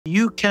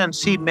You can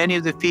see many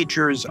of the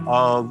features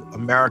of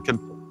American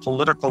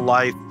political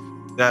life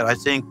that I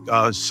think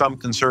some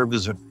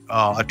conservatives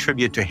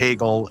attribute to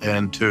Hegel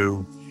and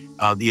to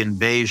the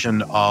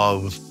invasion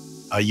of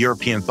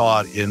European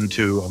thought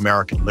into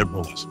American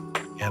liberalism.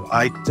 And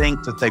I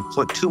think that they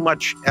put too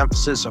much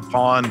emphasis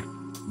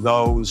upon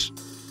those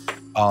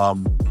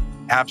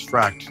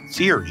abstract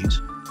theories,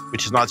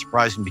 which is not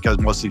surprising because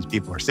most of these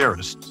people are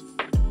theorists,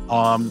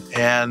 and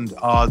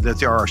that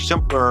there are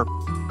simpler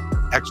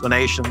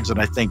explanations,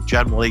 and I think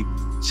generally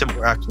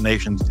simpler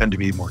explanations tend to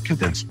be more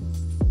convincing.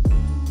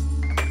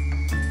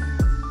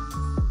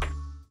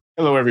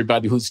 Hello,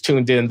 everybody who's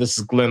tuned in. This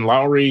is Glenn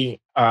Loury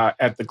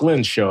at The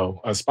Glenn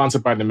Show,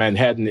 sponsored by the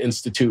Manhattan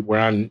Institute,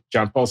 where I'm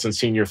John Paulson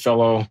Senior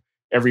Fellow,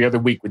 every other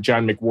week with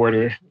John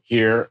McWhorter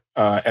here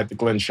at The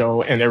Glenn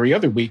Show, and every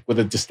other week with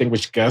a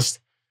distinguished guest.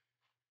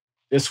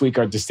 This week,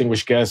 our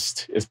distinguished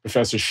guest is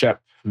Professor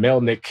Shep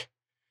Melnick.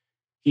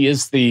 He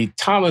is the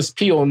Thomas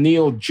P.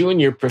 O'Neill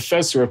Jr.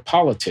 Professor of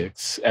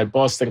Politics at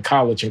Boston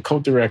College and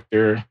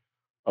co-director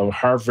of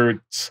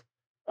Harvard's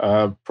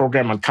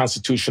program on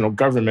constitutional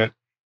government,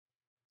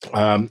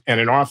 and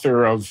an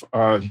author of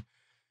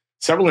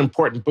several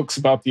important books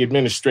about the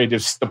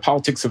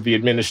politics of the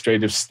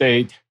administrative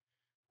state,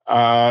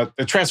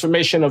 the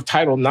transformation of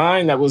Title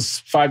IX, that was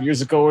 5 years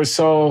ago or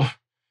so,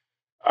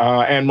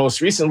 and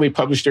most recently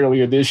published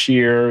earlier this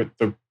year,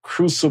 The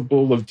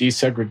Crucible of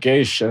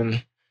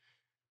Desegregation.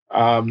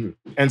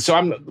 And so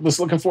I was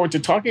looking forward to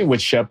talking with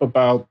Shep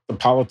about the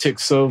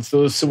politics of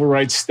the civil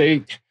rights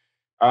state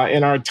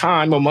in our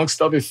time,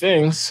 amongst other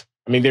things.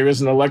 I mean, there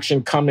is an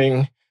election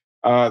coming.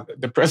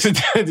 The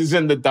president is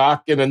in the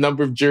dock in a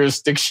number of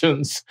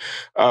jurisdictions.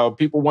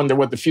 People wonder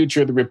what the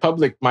future of the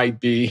republic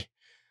might be.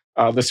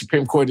 The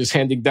Supreme Court is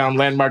handing down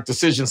landmark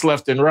decisions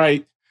left and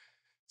right.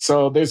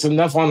 So there's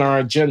enough on our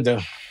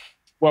agenda.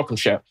 Welcome,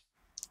 Shep.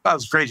 Well,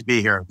 it's great to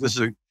be here. This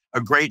is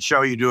a great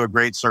show. You do a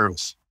great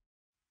service.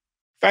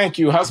 Thank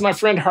you. How's my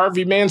friend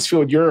Harvey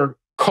Mansfield, your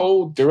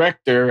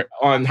co-director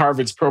on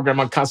Harvard's program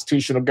on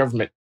constitutional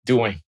government,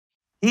 doing?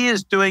 He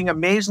is doing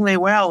amazingly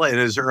well in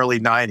his early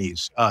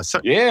 90s.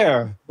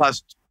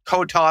 Plus,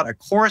 co-taught a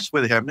course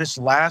with him, his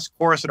last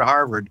course at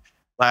Harvard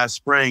last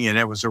spring, and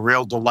it was a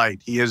real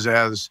delight. He is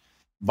as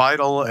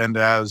vital and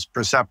as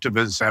perceptive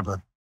as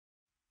ever.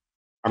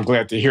 I'm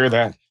glad to hear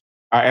that.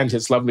 And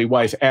his lovely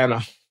wife,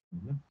 Anna.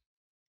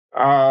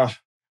 Mm-hmm.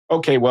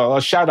 Okay, well,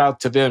 a shout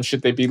out to them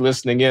should they be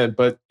listening in.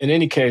 But in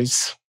any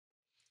case,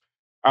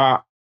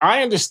 I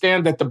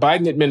understand that the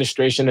Biden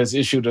administration has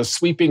issued a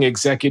sweeping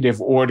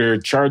executive order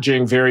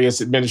charging various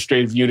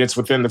administrative units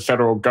within the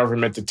federal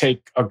government to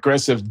take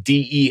aggressive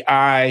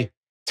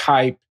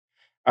DEI-type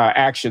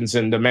actions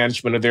in the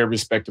management of their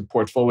respective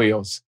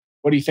portfolios.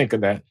 What do you think of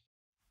that?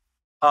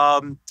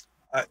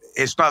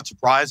 It's not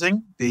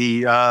surprising.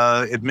 The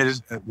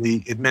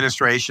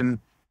administration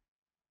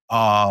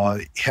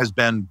has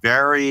been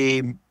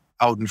very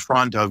out in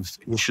front of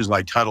issues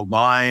like Title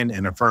IX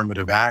and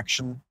affirmative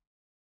action.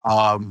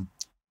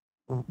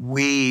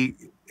 We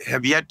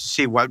have yet to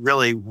see what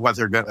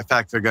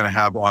effect they're going to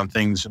have on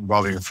things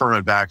involving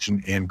affirmative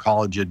action in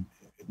college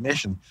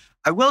admission.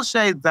 I will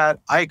say that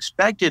I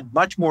expected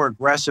much more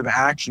aggressive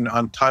action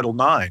on Title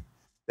IX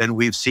than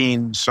we've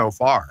seen so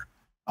far.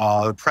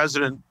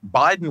 President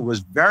Biden was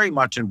very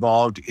much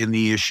involved in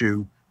the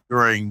issue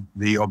during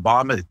the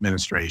Obama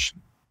administration,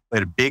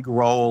 played a big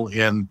role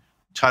in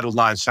Title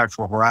IX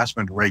sexual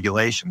harassment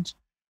regulations.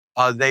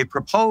 They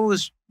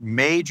proposed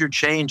major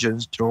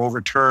changes to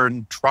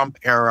overturn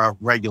Trump-era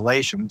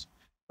regulations,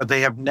 but they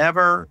have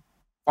never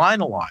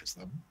finalized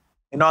them.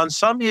 And on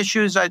some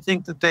issues, I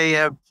think that they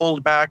have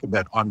pulled back a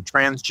bit. On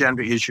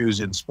transgender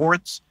issues in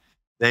sports,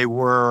 they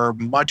were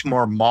much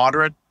more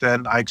moderate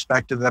than I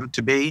expected them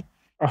to be.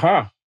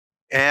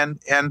 And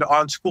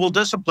on school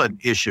discipline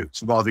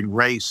issues involving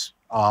race,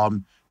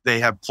 they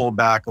have pulled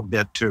back a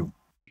bit too.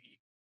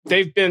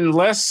 They've been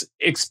less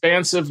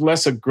expansive,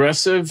 less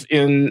aggressive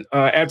in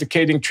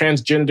advocating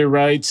transgender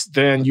rights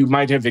than you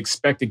might have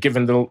expected,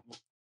 given the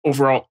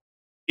overall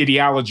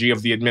ideology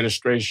of the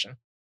administration.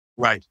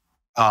 Right.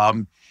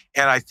 And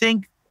I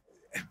think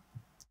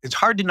it's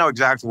hard to know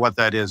exactly what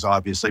that is,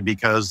 obviously,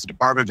 because the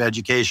Department of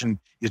Education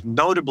is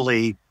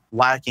notably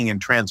lacking in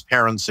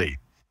transparency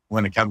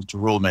when it comes to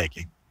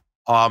rulemaking.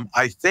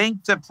 I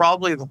think that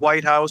probably the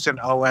White House and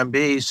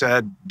OMB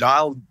said,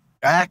 dial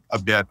back a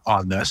bit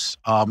on this.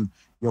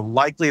 You're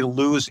likely to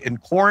lose in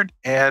court,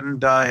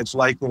 and it's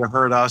likely to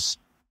hurt us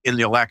in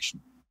the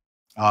election.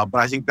 But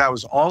I think that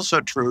was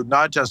also true,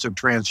 not just of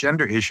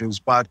transgender issues,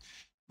 but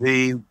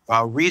the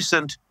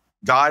recent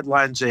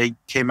guidelines they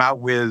came out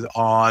with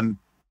on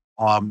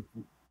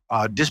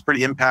disparate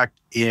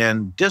impact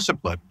in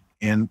discipline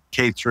in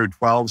K through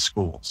 12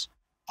 schools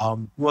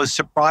was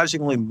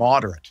surprisingly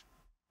moderate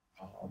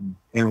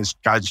in its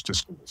guidance to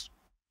schools.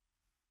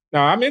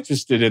 Now, I'm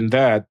interested in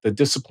that, the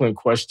discipline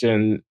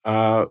question,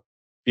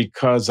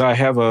 because I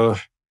have a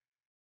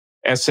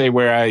essay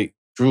where I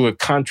drew a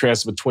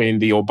contrast between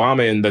the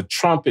Obama and the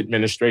Trump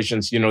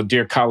administrations,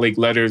 dear colleague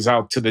letters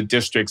out to the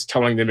districts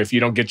telling them if you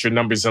don't get your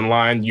numbers in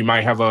line, you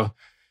might have a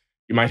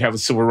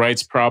civil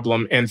rights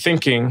problem, and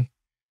thinking,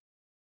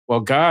 well,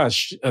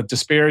 gosh, a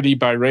disparity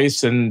by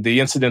race and the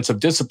incidence of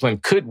discipline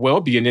could well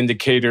be an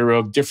indicator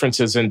of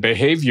differences in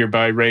behavior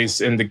by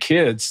race in the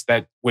kids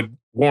that would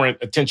warrant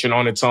attention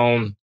on its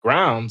own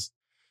grounds.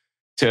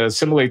 To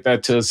assimilate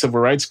that to a civil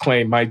rights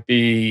claim might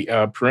be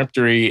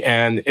peremptory,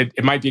 and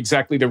it might be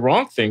exactly the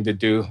wrong thing to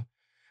do.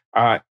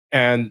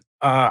 And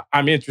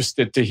I'm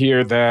interested to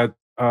hear that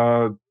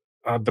the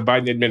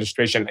Biden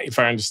administration, if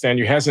I understand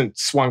you, hasn't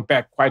swung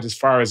back quite as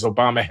far as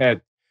Obama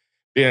had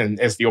been,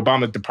 as the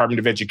Obama Department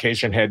of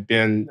Education had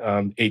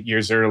been 8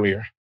 years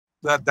earlier.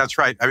 That's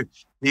right. I mean,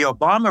 the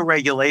Obama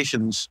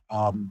regulations,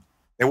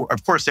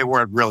 of course, they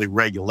weren't really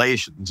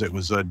regulations. It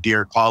was a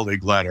dear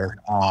colleague letter.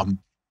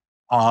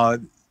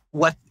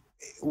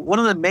 One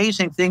of the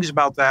amazing things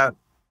about that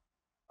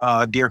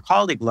dear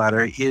colleague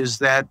letter is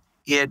that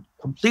it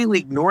completely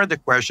ignored the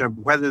question of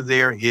whether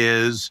there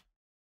is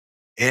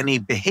any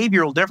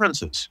behavioral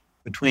differences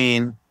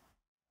between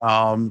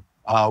one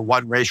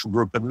racial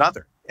group and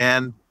another.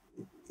 And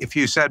if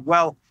you said,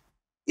 well,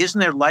 isn't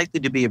there likely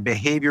to be a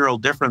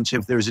behavioral difference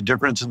if there's a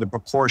difference in the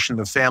proportion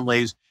of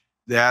families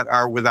that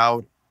are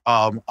without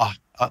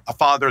a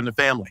father in the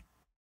family?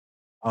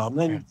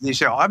 Then they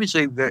say,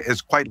 obviously,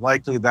 it's quite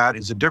likely that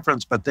is a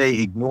difference, but they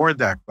ignored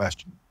that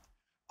question.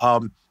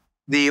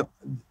 The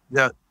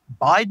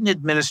Biden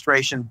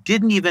administration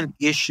didn't even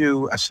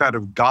issue a set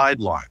of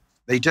guidelines.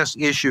 They just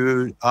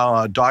issued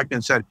a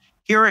document that said,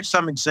 here are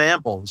some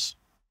examples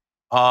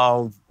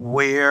of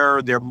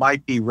where there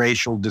might be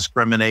racial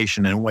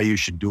discrimination and what you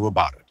should do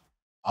about it.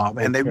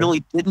 And they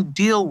really didn't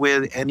deal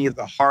with any of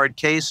the hard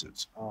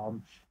cases.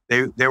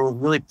 They were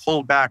really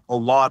pulled back a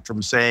lot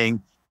from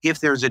saying, if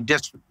there's a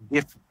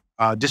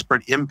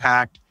disparate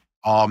impact,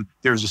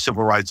 there's a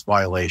civil rights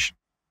violation.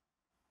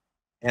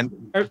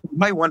 And you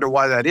might wonder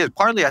why that is.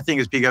 Partly, I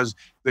think, is because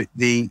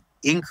the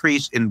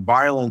increase in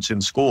violence in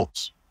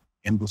schools,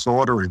 in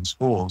disorder in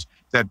schools,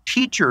 that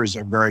teachers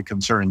are very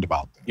concerned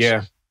about this.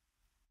 Yeah.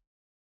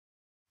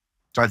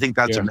 So I think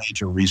that's a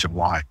major reason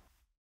why.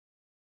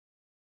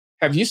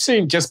 Have you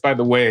seen, just by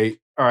the way,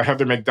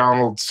 Heather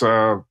McDonald's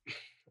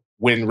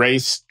When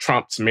Race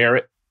Trumps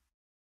Merit?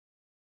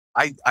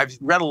 I've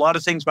read a lot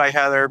of things by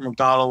Heather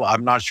McDonald.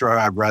 I'm not sure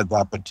I've read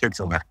that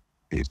particular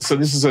piece. So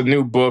this is a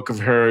new book of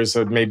hers,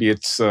 maybe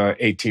it's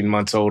 18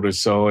 months old or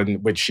so,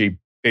 in which she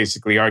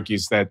basically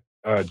argues that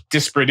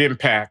disparate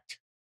impact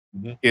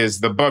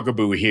is the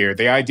bugaboo here.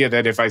 The idea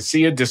that if I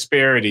see a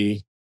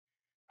disparity,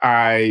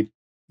 as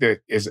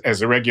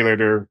a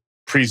regulator,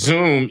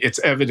 presume it's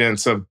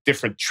evidence of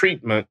different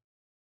treatment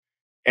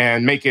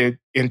and make it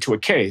into a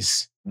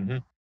case.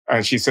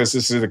 And she says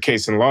this is the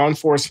case in law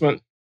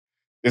enforcement.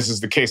 This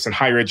is the case in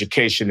higher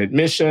education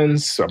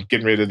admissions. So I'm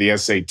getting rid of the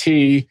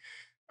SAT.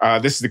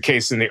 This is the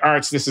case in the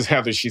arts. This is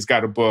Heather. She's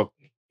got a book.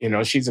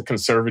 She's a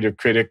conservative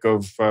critic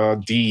of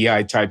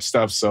DEI type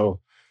stuff. So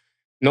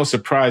no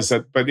surprise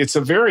but it's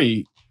a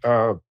very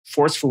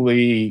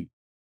forcefully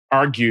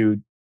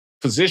argued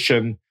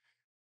position,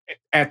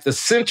 at the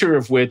center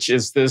of which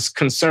is this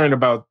concern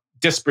about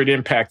disparate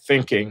impact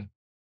thinking.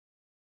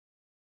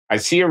 I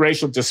see a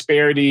racial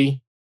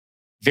disparity,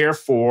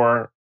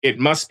 therefore it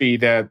must be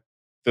that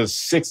the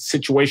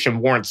situation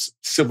warrants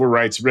civil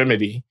rights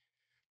remedy.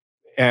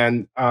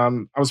 And I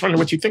was wondering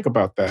what you think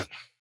about that.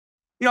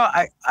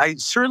 I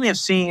certainly have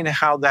seen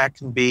how that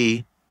can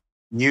be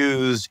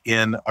used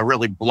in a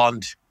really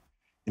blunt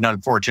and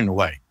unfortunate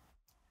way.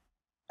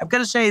 I've got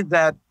to say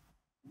that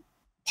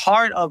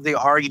part of the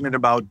argument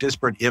about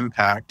disparate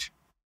impact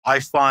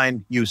I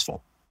find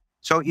useful.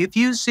 So if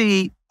you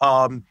see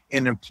in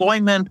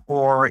employment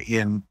or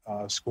in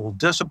school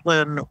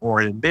discipline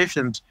or in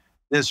admissions,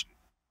 there's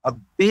a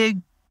big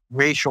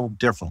racial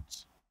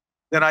difference,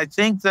 then I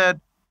think that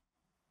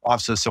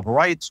Office of Civil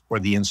Rights or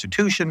the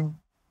institution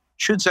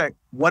should say,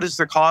 what is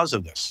the cause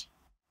of this?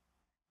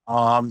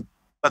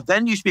 But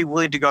then you should be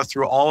willing to go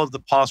through all of the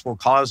possible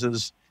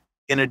causes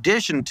in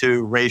addition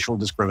to racial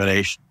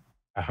discrimination.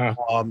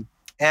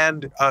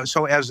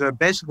 So as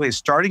basically a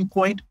starting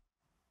point,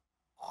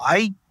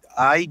 I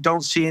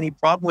don't see any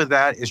problem with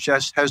that. It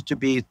just has to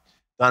be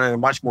done in a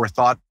much more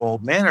thoughtful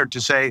manner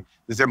to say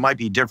that there might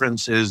be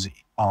differences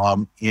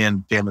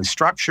in family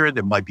structure,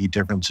 there might be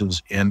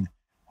differences in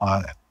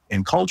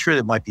culture,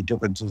 there might be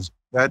differences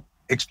that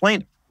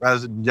explain it, rather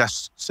than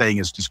just saying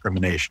it's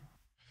discrimination.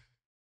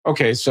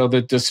 Okay, so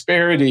the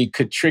disparity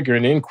could trigger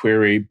an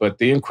inquiry, but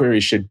the inquiry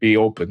should be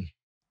open.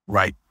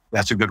 Right.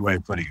 That's a good way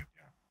of putting it.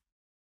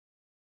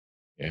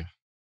 Yeah.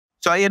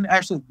 So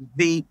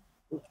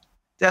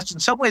that's in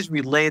some ways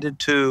related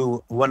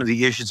to one of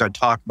the issues I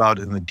talked about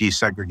in the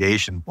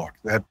desegregation book,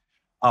 that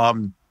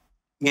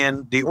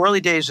in the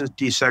early days of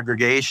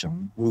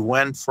desegregation, we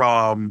went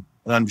from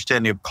an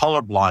understanding of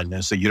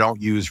colorblindness, that you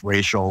don't use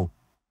racial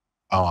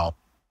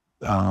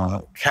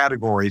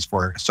categories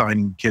for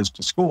assigning kids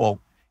to school.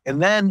 And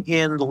then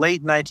in the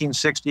late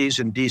 1960s,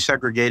 in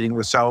desegregating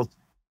the South,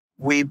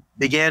 we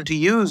began to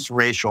use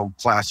racial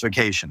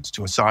classifications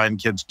to assign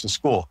kids to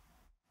school.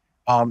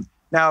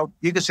 Now,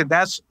 you could say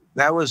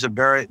that was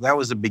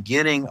the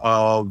beginning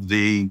of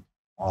the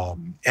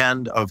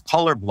end of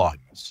color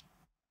blindness.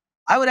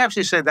 I would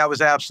actually say that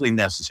was absolutely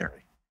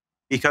necessary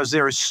because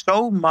there is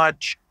so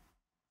much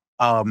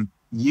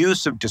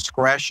use of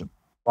discretion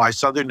by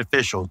Southern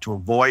officials to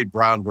avoid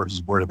Brown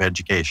versus Board of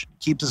Education,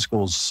 keep the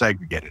schools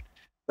segregated.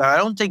 Now, I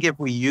don't think if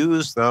we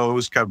use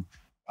those kind of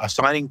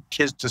assigning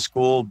kids to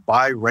school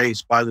by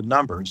race, by the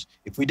numbers,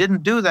 if we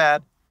didn't do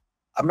that,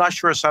 I'm not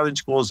sure Southern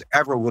schools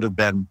ever would have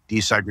been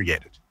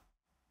desegregated.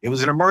 It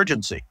was an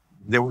emergency.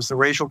 There was the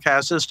racial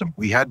caste system.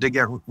 We had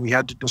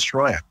to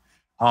destroy it.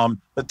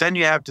 But then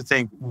you have to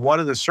think, what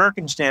are the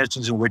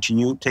circumstances in which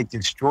you take the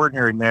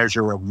extraordinary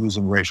measure of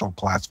using racial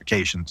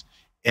classifications,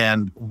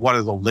 and what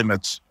are the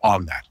limits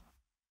on that?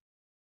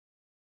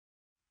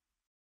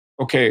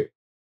 Okay,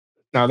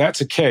 now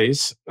that's a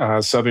case,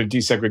 Southern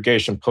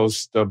desegregation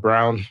post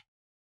Brown,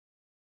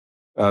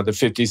 the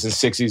 50s and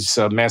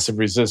 60s, massive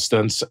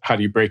resistance. How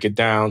do you break it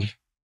down?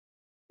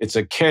 It's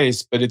a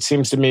case, but it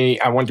seems to me,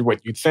 I wonder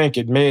what you think,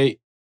 it may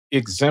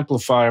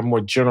exemplify a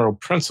more general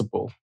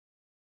principle.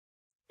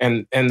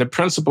 And the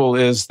principle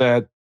is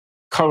that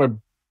color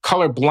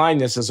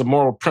blindness is a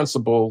moral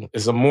principle,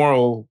 is a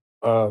moral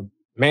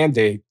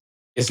mandate,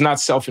 is not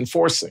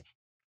self-enforcing.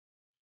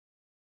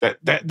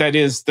 That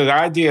is the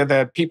idea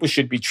that people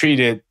should be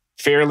treated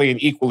fairly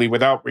and equally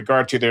without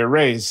regard to their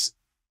race.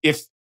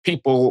 If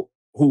people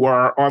who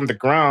are on the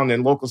ground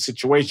in local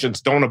situations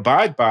don't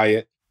abide by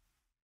it,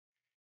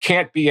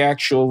 can't be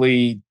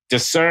actually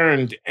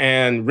discerned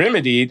and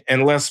remedied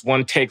unless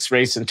one takes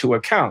race into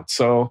account.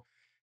 So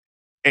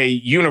a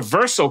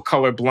universal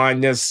color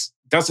blindness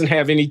doesn't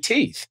have any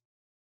teeth.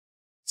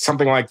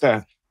 Something like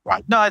that.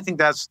 Right. No, I think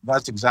that's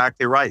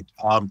exactly right.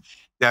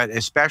 That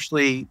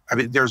especially, I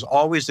mean, there's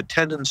always a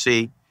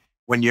tendency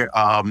when you're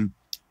and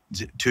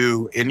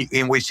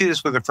we see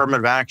this with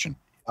affirmative action,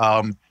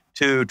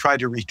 to try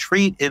to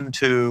retreat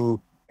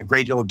into a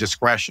great deal of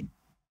discretion.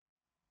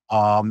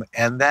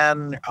 And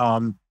then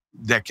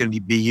that can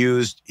be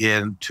used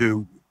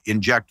to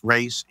inject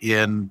race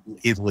in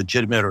either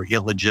legitimate or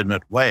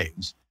illegitimate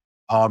ways.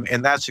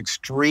 And that's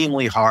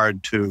extremely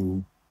hard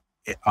to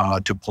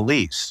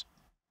police.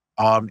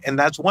 And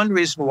that's one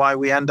reason why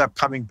we end up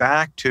coming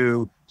back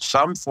to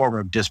some form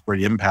of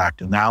disparate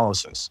impact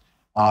analysis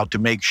to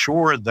make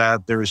sure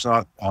that there's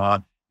not,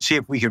 see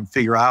if we can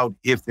figure out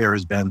if there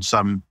has been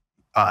some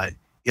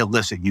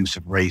illicit use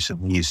of race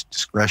in these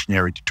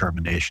discretionary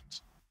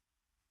determinations.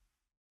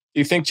 Do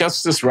you think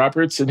Justice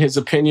Roberts, in his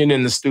opinion,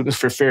 in the Students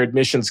for Fair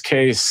Admissions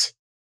case,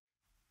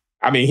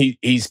 I mean,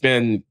 he's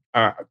been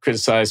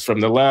criticized from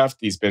the left,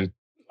 he's been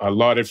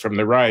lauded from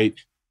the right,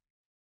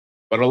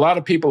 but a lot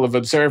of people have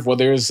observed, well,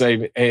 there's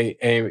a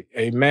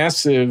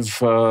massive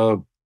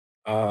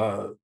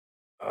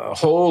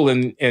hole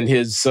in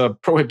his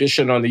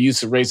prohibition on the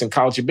use of race in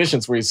college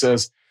admissions, where he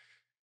says,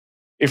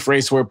 if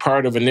race were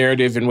part of a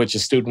narrative in which a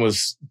student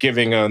was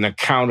giving an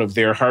account of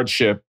their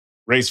hardship,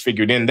 race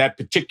figured in that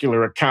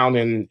particular account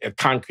in a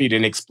concrete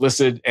and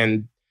explicit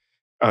and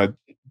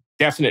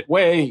definite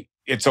way,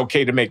 it's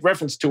okay to make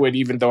reference to it,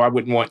 even though I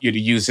wouldn't want you to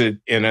use it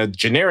in a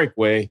generic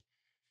way.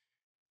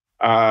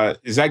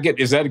 Is that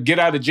a get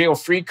out of jail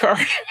free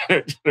card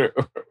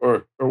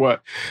or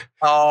what?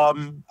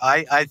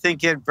 I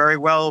think it very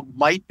well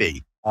might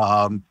be,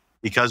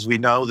 because we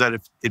know that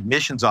if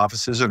admissions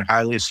offices in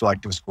highly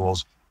selective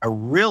schools are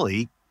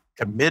really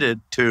committed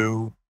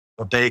to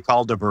what they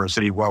call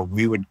diversity, what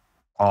we would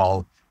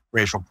call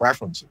racial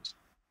preferences.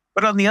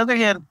 But on the other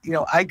hand,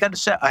 I got to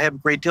say, I have a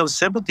great deal of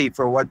sympathy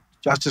for what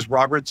Justice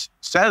Roberts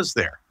says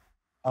there.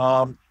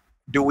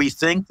 Do we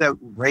think that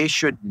race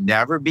should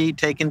never be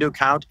taken into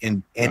account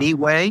in any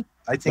way?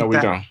 I think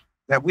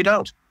that we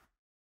don't.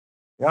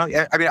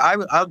 I mean,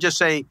 I'll just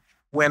say,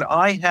 when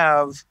I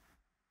have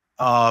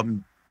a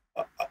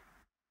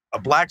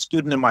Black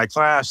student in my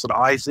class that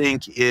I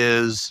think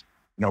is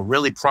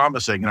really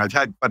promising, and I've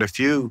had quite a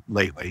few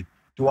lately,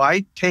 do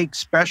I take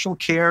special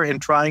care in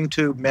trying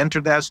to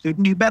mentor that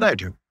student? You bet I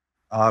do.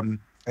 And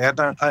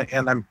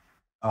I'm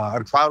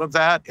proud of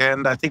that,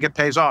 and I think it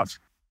pays off.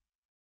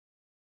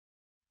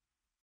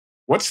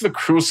 What's the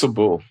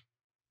crucible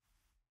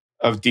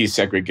of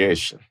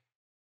desegregation?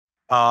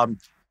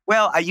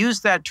 Well, I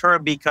use that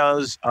term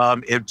because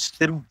it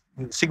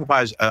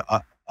signifies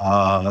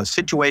a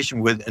situation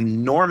with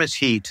enormous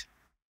heat,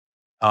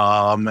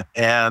 and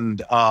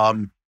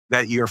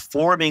that you're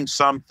forming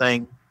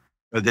something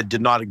that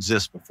did not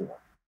exist before.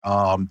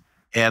 And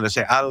I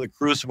say, out of the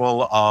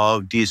crucible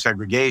of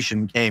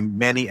desegregation came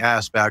many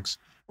aspects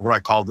of what I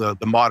call the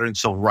modern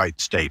civil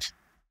rights state.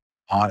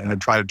 And I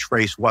try to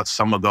trace what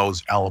some of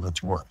those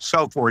elements were.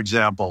 So, for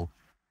example,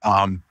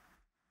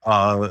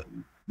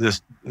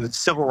 this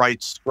civil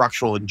rights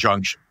structural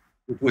injunction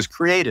was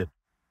created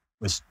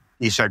with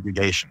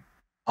desegregation.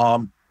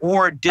 I'm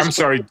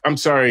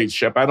sorry,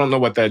 Shep. I don't know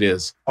what that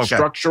is. Okay.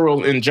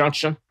 Structural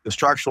injunction? The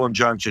structural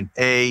injunction,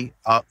 a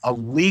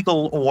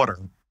legal order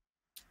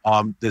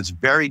that's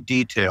very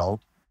detailed,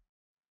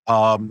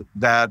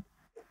 that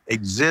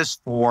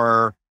exists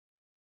for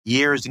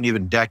years and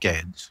even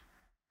decades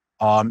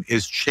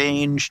is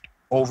changed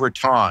over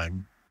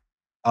time.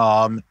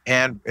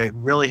 And it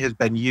really has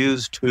been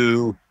used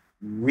to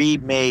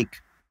remake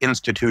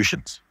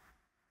institutions.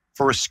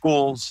 First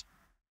schools,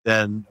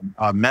 then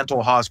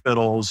mental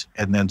hospitals,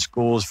 and then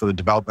schools for the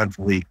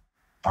developmentally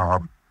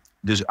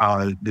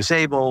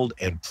disabled,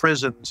 and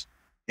prisons.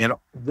 And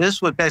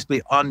this was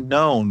basically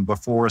unknown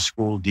before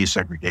school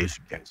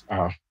desegregation cases.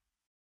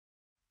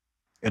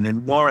 An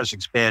enormous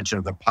expansion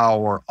of the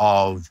power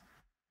of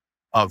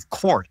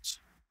courts,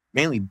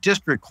 mainly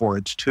district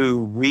courts,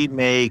 to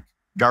remake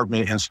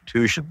government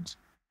institutions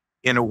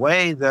in a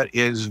way that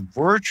is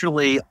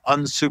virtually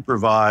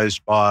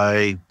unsupervised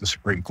by the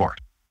Supreme Court.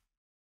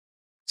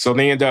 So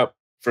they end up,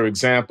 for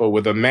example,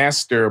 with a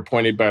master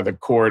appointed by the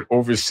court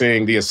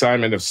overseeing the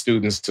assignment of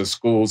students to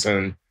schools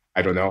in,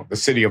 I don't know, the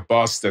city of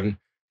Boston,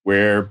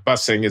 where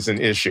busing is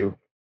an issue,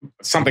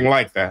 something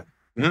like that.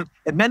 Mm-hmm.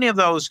 And many of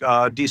those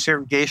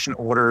desegregation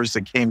orders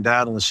that came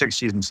down in the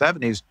 60s and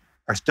 70s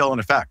are still in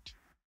effect.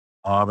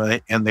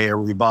 And they are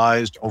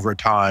revised over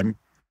time.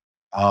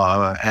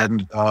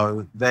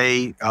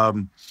 They,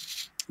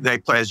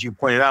 as you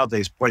pointed out,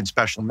 they appoint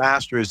special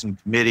masters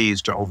and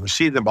committees to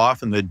oversee them.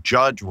 Often the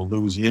judge will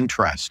lose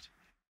interest.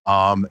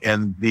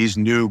 And these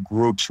new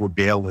groups will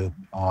be able to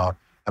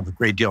have a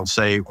great deal to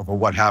say over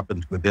what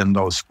happens within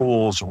those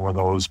schools or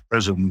those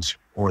prisons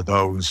or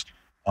those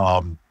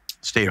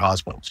state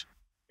hospitals.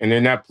 And they're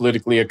not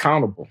politically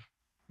accountable.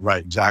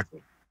 Right,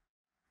 exactly.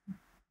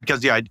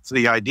 Because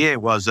the idea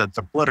was that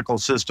the political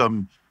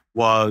system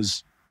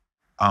was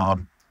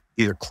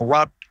either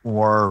corrupt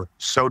or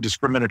so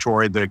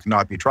discriminatory that it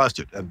cannot be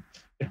trusted. And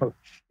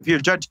if you're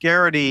Judge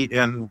Garrity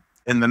in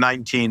the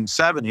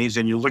 1970s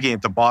and you're looking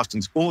at the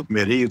Boston School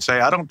Committee, you'd say,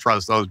 I don't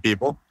trust those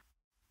people.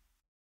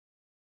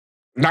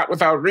 Not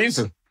without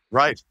reason.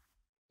 Right.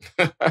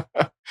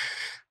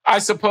 I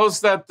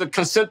suppose that the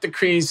consent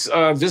decrees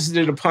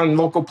visited upon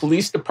local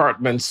police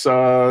departments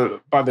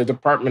by the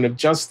Department of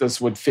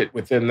Justice would fit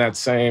within that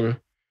same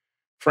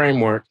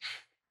framework.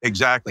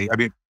 Exactly. I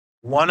mean,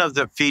 one of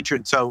the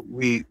features, so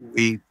we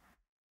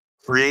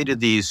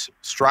created these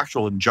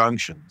structural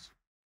injunctions.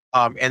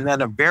 And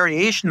then a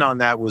variation on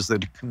that was the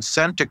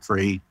consent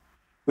decree,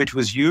 which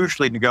was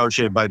usually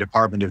negotiated by the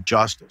Department of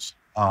Justice.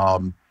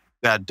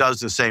 That does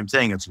the same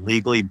thing. It's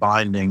legally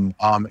binding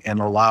and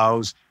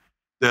allows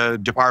the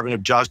Department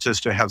of Justice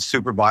to have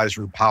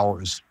supervisory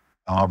powers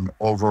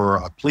over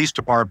a police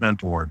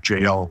department or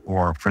jail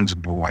or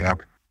prison or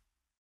whatever.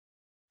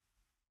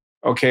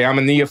 Okay, I'm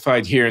a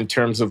neophyte here in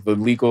terms of the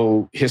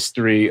legal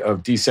history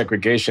of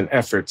desegregation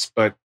efforts,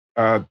 but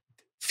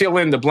fill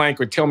in the blank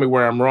or tell me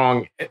where I'm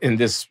wrong in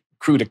this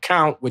crude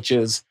account, which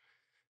is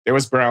there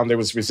was Brown, there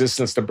was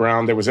resistance to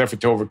Brown, there was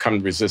effort to overcome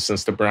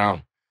resistance to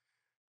Brown.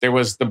 There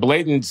was the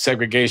blatant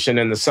segregation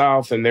in the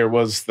South, and there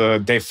was the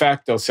de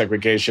facto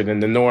segregation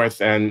in the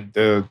North, and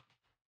the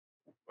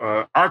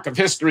arc of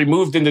history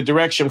moved in the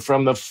direction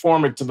from the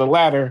former to the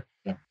latter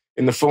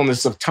in the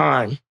fullness of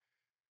time.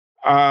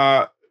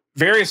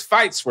 Various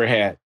fights were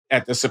had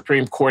at the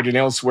Supreme Court and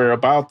elsewhere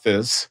about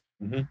this.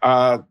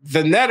 Mm-hmm.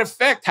 The net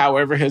effect,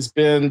 however, has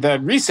been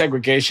that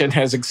resegregation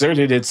has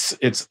exerted it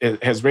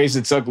has raised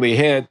its ugly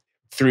head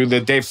through the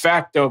de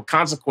facto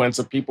consequence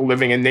of people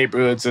living in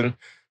neighborhoods and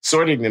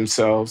sorting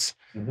themselves.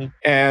 Mm-hmm.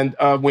 And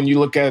when you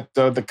look at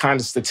the kind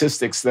of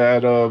statistics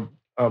that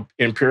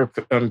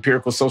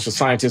empirical social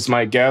scientists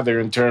might gather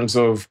in terms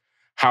of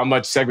how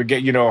much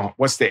segregate,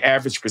 what's the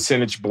average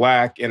percentage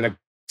Black in a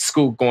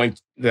school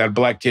that a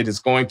Black kid is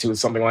going to,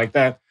 something like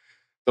that,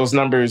 those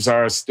numbers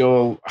are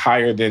still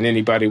higher than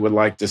anybody would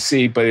like to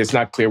see, but it's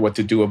not clear what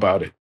to do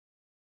about it.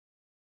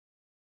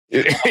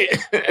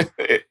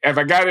 Have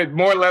I got it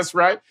more or less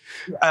right?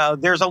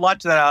 There's a lot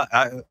to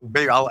that.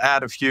 Maybe I'll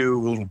add a few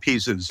little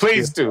pieces.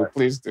 Please do.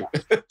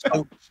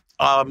 So,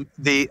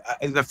 the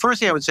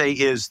first thing I would say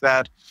is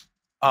that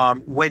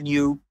when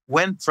you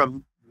went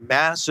from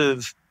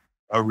massive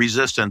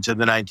resistance in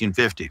the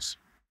 1950s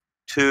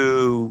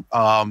to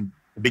the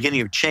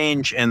beginning of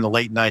change in the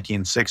late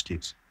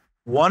 1960s,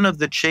 one of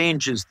the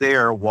changes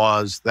there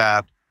was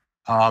that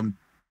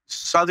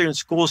Southern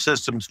school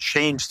systems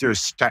changed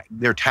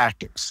their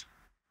tactics.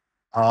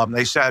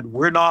 They said,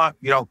 we're not,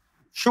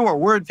 sure,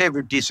 we're in favor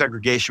of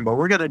desegregation, but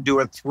we're going to do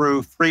it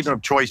through freedom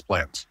of choice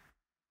plans.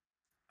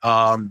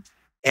 And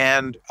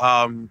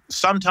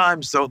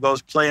sometimes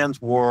those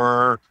plans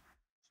were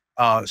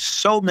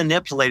so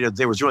manipulated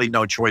there was really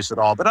no choice at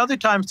all. But other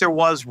times there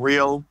was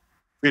real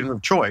freedom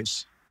of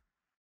choice.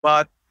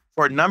 But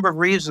for a number of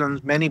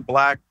reasons, many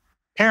Black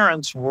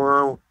parents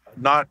were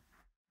not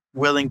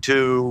willing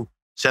to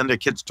send their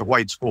kids to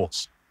white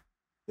schools.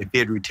 They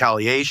feared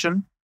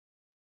retaliation.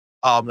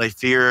 They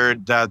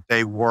feared that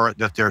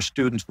their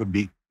children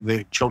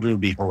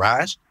would be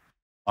harassed.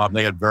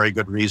 They had very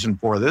good reason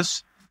for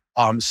this.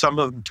 Some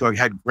of them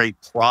had great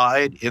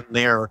pride in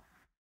their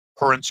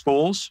current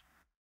schools.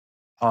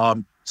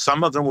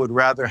 Some of them would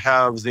rather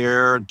have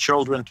their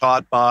children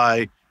taught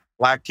by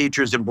Black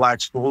teachers in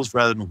Black schools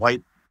rather than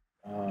white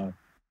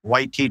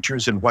white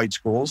teachers in white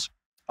schools.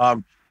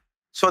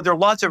 So there are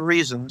lots of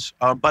reasons,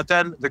 but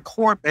then the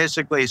court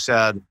basically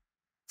said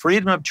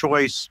freedom of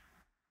choice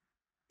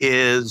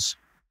is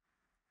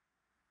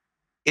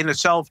in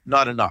itself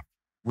not enough.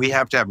 We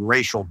have to have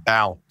racial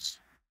balance.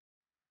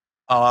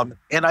 And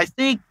I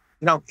think,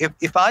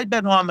 if I'd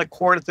been on the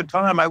court at the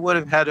time, I would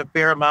have had a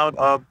fair amount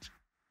of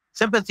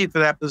sympathy for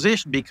that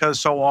position, because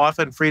so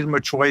often freedom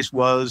of choice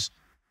was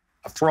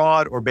a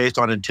fraud or based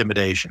on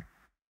intimidation.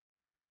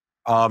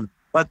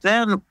 But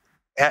then,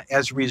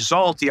 as a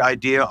result, the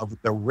idea of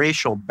the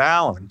racial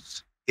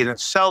balance in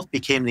itself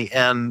became the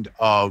end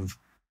of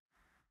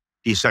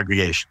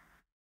desegregation.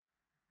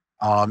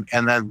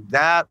 And then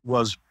that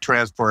was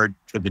transferred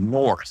to the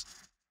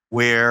North,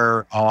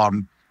 where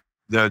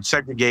the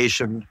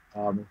segregation,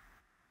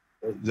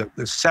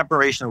 the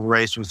separation of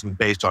race was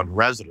based on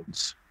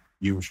residence,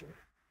 usually.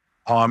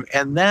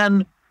 And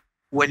then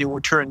when you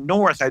return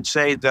north, I'd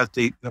say that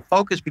the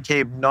focus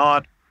became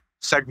not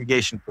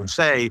segregation per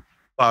se,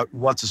 but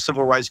what the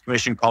Civil Rights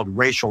Commission called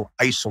racial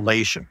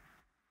isolation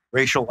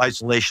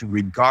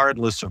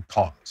regardless of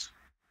cause.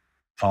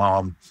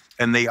 And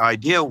the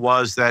idea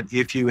was that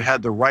if you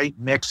had the right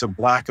mix of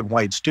black and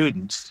white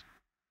students,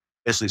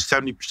 basically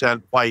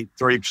 70% white,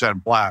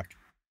 30% black,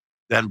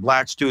 then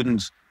black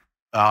students'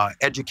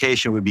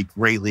 education would be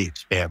greatly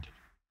expanded,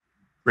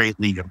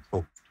 greatly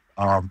improved.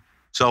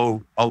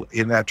 So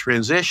in that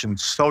transition,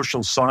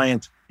 social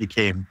science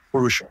became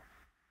crucial.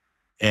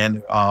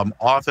 And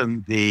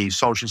often the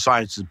social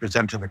sciences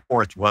presented to the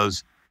courts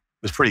was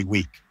pretty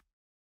weak.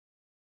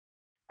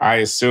 I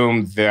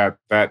assume that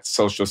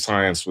social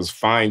science was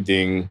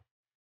finding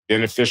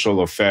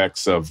beneficial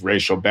effects of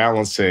racial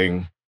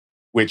balancing,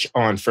 which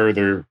on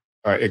further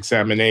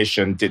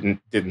examination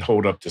didn't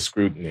hold up to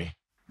scrutiny.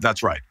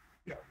 That's right.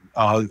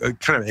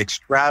 Kind of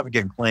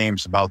extravagant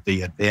claims about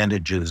the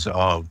advantages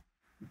of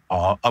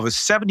a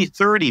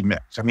 70-30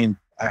 mix. I mean,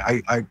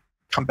 I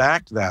come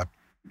back to that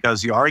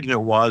because the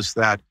argument was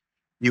that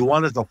you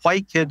wanted the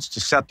white kids to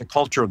set the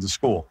culture of the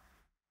school,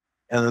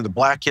 and then the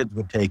black kids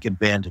would take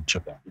advantage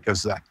of that,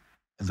 because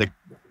the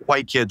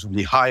white kids would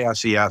be high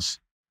SES,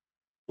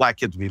 black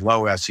kids would be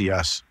low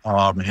SES,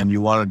 and you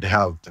wanted to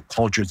have the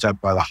culture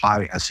set by the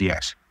high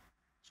SES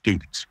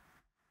students.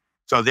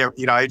 So there,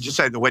 I just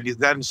said that when you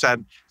then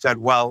said,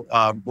 well,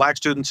 black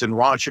students in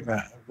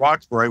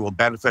Roxbury will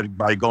benefit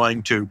by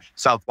going to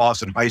South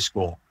Boston High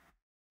School.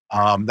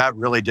 That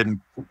really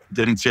didn't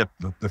fit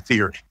the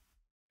theory.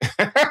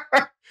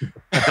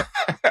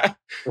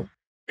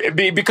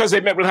 Because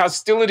they met with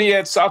hostility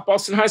at South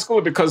Boston High School,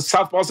 or because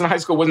South Boston High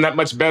School wasn't that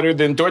much better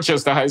than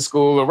Dorchester High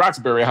School or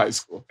Roxbury High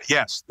School?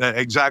 Yes,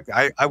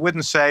 exactly. I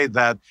wouldn't say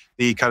that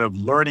the kind of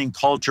learning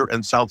culture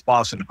in South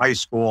Boston High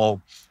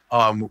School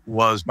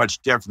was much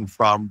different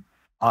from,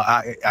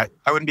 I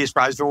wouldn't be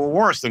surprised if it were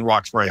worse than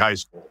Roxbury High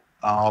School.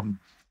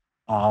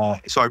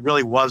 So it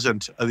really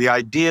wasn't the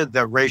idea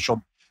that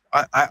racial,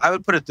 I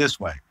would put it this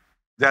way,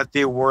 that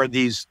there were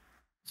these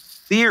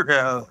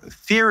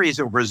theories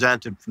that were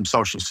presented from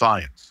social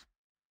science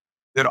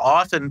that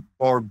often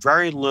bore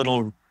very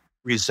little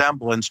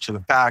resemblance to the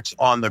facts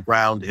on the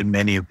ground in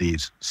many of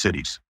these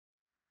cities.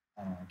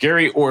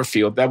 Gary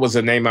Orfield, that was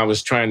a name I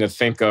was trying to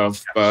think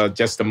of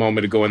just a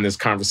moment ago in this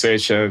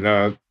conversation.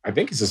 I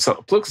think he's a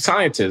political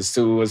scientist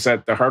who was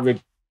at the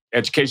Harvard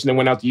education and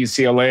went out to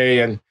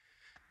UCLA and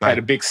had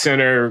a big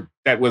center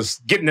that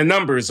was getting the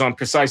numbers on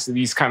precisely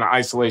these kind of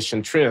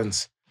isolation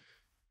trends.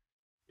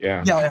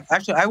 Yeah.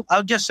 Actually,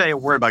 I'll just say a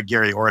word about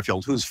Gary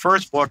Orfield, whose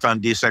first book on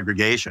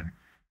desegregation,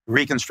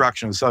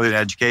 Reconstruction of Southern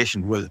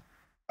Education, was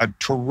a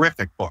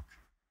terrific book.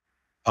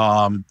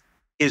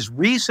 His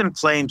recent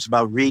claims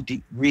about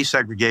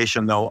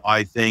resegregation, though,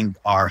 I think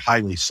are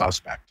highly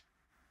suspect.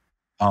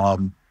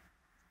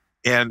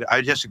 And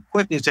I just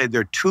quickly say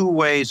there are two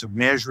ways of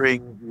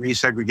measuring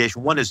resegregation.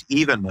 One is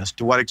evenness.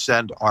 To what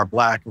extent are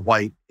black,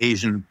 white,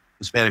 Asian,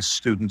 Hispanic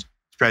students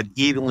spread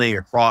evenly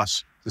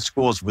across the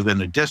schools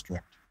within a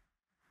district?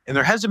 And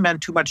there hasn't been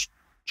too much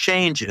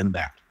change in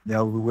that.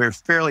 We're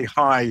fairly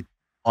high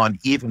on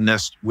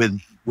evenness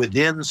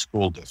within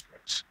school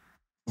districts.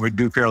 We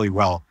do fairly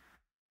well.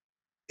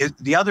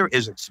 The other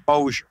is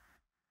exposure.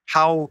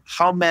 How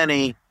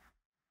many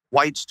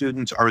white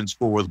students are in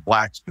school with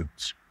black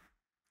students?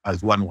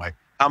 As one way.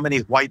 How many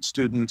white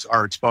students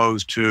are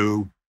exposed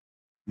to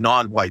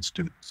non-white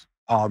students?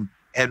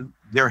 And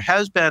there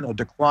has been a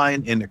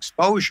decline in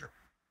exposure,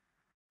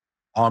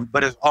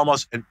 but it's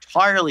almost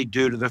entirely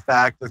due to the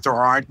fact that there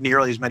aren't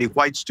nearly as many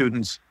white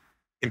students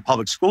in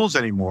public schools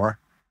anymore,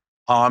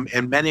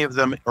 and many of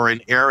them are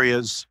in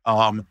areas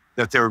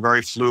that there are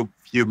very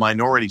few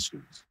minority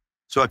students.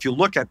 So if you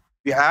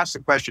ask the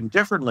question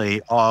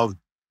differently of,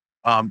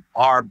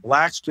 are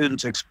black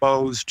students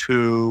exposed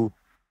to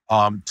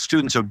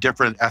students of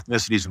different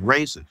ethnicities and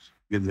races,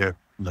 either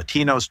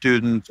Latino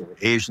students or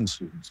Asian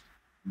students?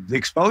 The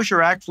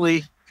exposure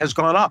actually has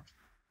gone up.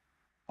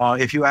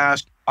 If you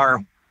ask,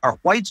 are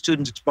white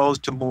students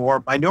exposed to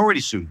more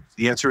minority students?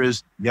 The answer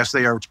is yes,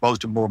 they are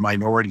exposed to more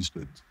minority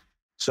students.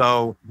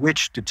 So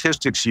which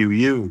statistics you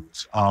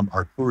use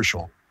are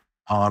crucial.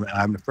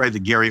 I'm afraid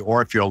that Gary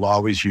Orfield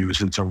always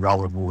uses a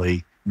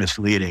relatively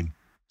misleading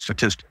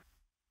statistic.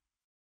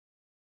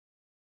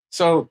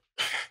 So,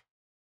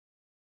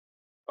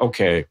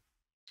 okay,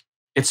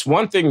 it's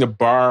one thing to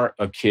bar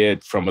a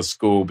kid from a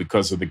school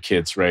because of the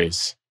kid's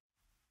race.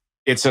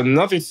 It's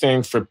another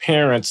thing for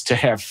parents to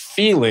have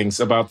feelings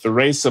about the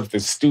race of the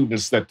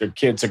students that their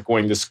kids are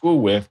going to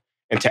school with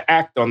and to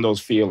act on those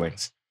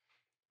feelings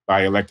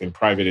by electing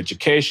private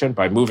education,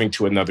 by moving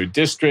to another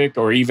district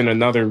or even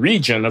another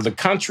region of the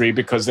country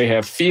because they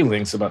have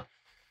feelings about.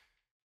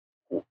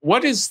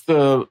 What is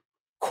the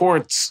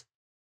court's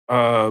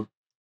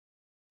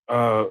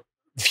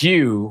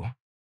view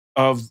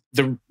of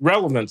the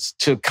relevance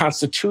to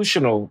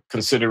constitutional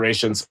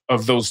considerations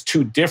of those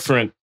two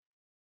different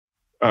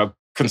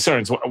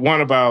concerns?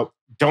 One about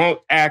don't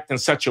act in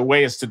such a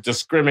way as to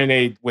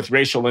discriminate with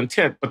racial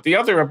intent, but the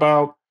other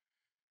about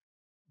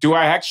do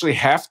I actually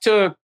have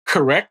to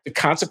correct the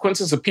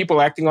consequences of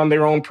people acting on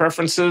their own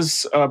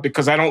preferences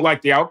because I don't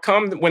like the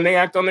outcome when they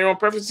act on their own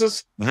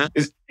preferences?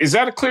 Mm-hmm. Is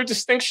that a clear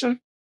distinction?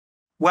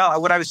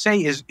 Well, what I would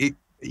say is,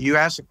 you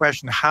asked the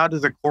question, how do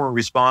the court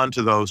respond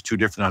to those two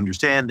different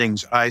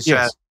understandings? I said,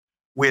 yes,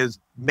 with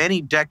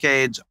many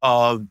decades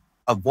of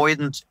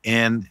avoidance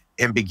and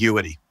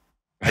ambiguity.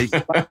 If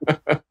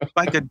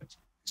I could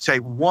say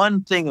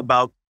one thing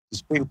about the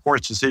Supreme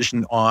Court's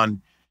decision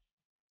on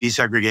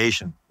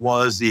desegregation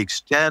was the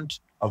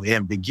extent of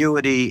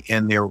ambiguity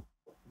and their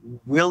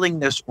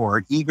willingness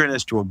or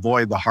eagerness to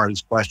avoid the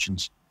hardest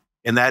questions.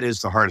 And that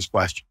is the hardest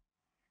question.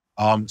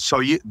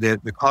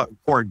 The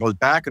court goes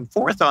back and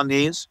forth on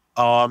these.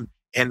 And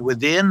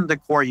within the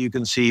court, you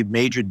can see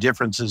major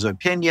differences of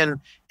opinion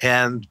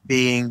and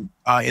being,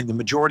 in the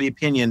majority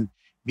opinion,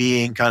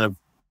 being kind of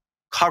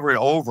covered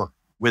over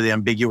with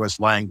ambiguous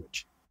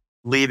language,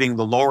 leaving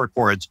the lower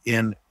courts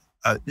in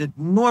an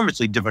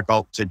enormously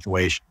difficult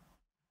situation.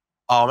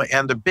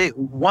 And the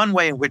one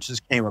way in which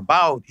this came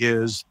about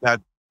is that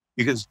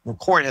because the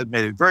court has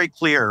made it very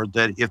clear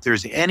that if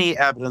there's any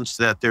evidence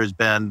that there's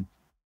been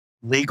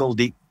legal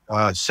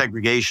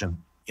segregation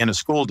in a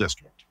school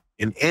district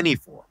in any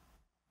form,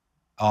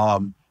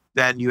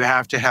 then you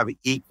have to have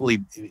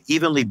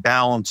evenly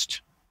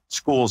balanced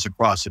schools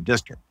across the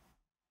district.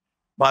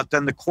 But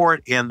then the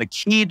court in the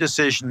key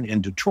decision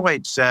in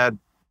Detroit said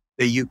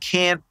that you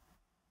can't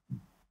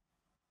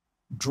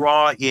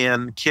draw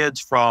in kids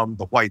from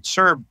the white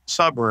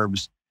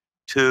suburbs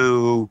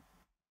to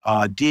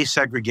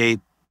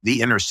desegregate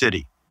the inner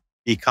city.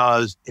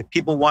 Because if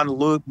people want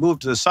to move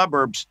to the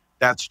suburbs,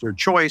 that's their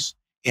choice.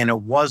 And it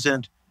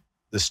wasn't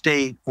the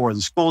state or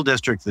the school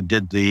district that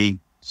did the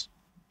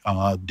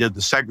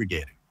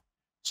segregating.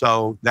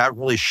 So that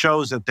really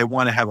shows that they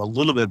want to have a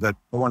little bit of it.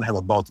 They want to have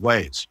it both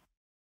ways.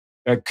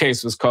 That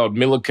case was called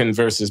Milliken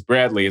versus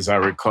Bradley, as I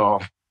recall.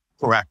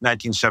 Correct,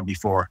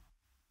 1974.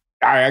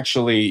 I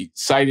actually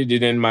cited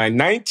it in my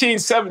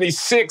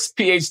 1976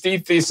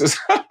 PhD thesis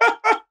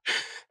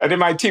at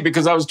MIT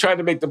because I was trying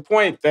to make the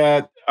point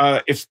that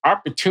if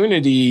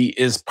opportunity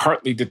is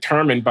partly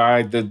determined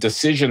by the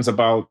decisions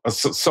about a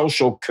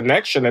social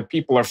connection that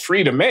people are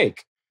free to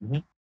make, mm-hmm,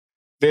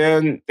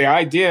 then the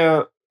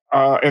idea,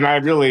 and I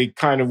really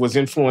kind of was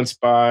influenced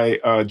by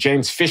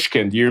James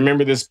Fishkin. Do you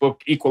remember this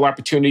book, Equal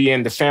Opportunity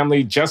in the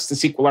Family,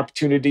 Justice, Equal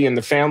Opportunity in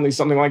the Family,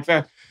 something like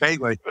that?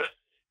 Vaguely.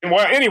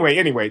 Well,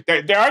 anyway,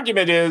 the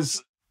argument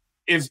is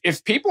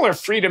if people are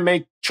free to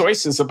make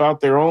choices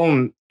about their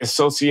own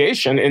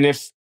association, and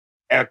if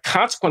a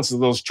consequence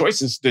of those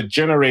choices to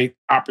generate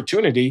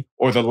opportunity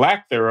or the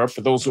lack thereof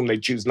for those whom they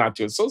choose not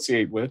to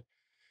associate with,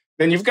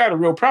 then you've got a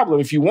real problem.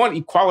 If you want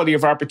equality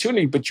of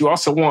opportunity, but you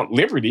also want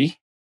liberty,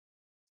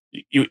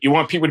 you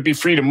want people to be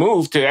free to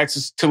move, to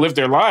live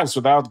their lives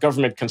without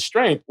government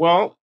constraint,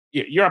 well,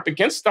 you're up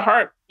against a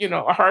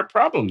hard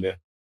problem there.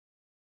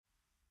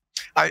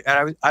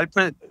 I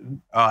put it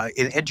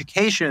in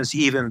education is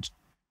even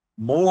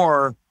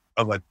more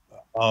of a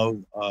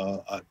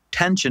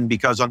tension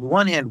because on the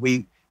one hand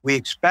we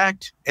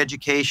expect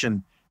education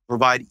to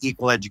provide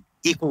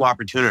equal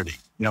opportunity.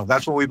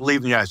 That's what we believe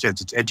in the United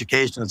States. It's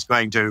education that's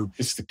going to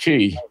it's the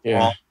key.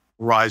 Yeah.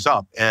 Rise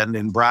up. And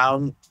in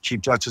Brown,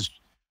 Chief Justice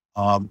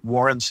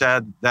Warren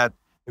said that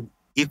the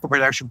Equal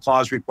Protection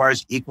Clause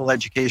requires equal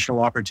educational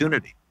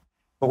opportunity.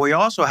 But we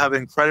also have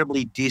an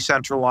incredibly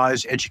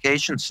decentralized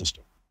education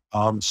system.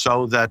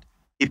 So that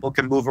people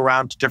can move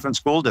around to different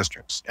school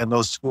districts. And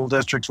those school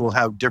districts will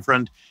have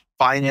different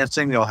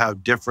financing, they'll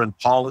have different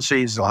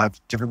policies, they'll have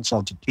different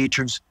sets of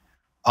teachers.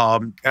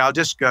 And I'll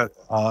just go,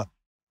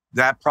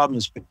 that problem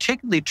is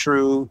particularly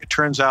true, it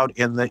turns out,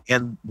 in the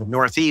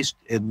Northeast,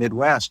 in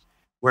Midwest,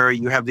 where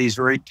you have these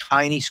very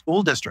tiny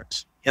school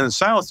districts. In the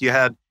South, you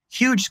had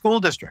huge school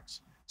districts.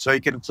 So you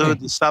can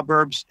include the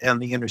suburbs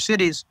and the inner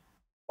cities.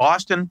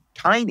 Boston,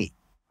 tiny.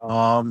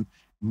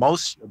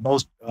 Most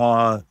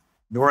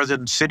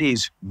northern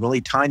cities,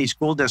 really tiny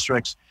school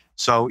districts.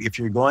 So if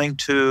you're going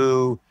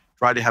to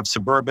try to have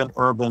suburban,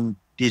 urban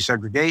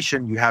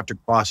desegregation, you have to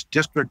cross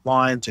district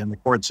lines, and the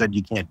court said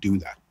you can't do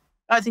that.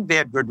 I think they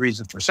had good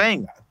reasons for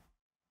saying that.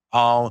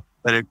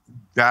 but it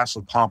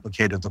vastly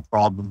complicated the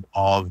problem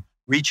of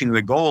reaching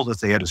the goal that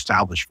they had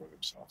established for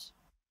themselves.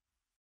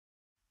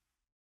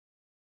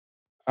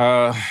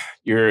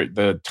 You're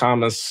the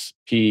Thomas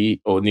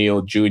P.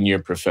 O'Neill Jr.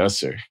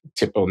 professor.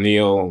 Tip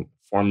O'Neill,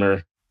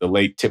 the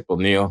late Tip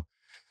O'Neill,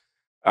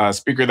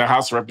 Speaker of the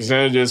House of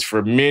Representatives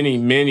for many,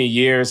 many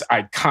years,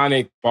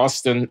 iconic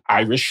Boston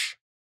Irish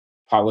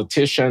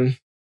politician.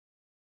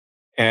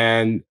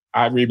 And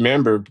I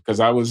remember, because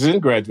I was in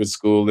graduate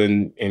school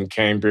in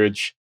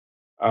Cambridge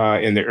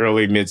in the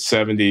early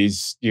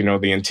mid-70s,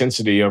 the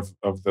intensity of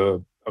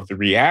the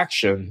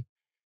reaction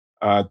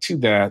to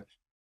that.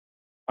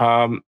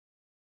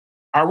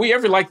 Are we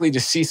ever likely to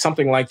see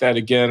something like that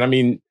again? I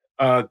mean,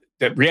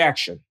 that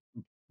reaction,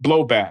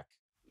 blowback,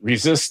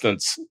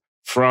 resistance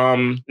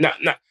from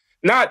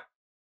not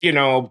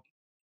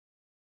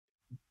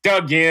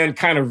dug in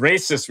kind of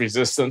racist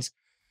resistance,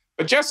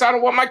 but just I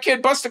don't want my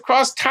kid bust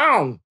across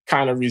town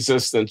kind of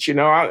resistance.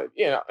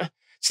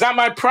 It's not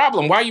my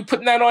problem. Why are you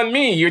putting that on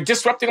me? You're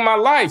disrupting my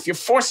life. You're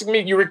forcing me.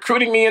 You're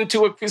recruiting me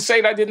into a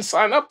crusade I didn't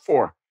sign up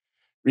for.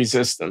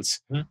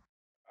 Resistance.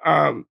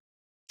 Mm-hmm.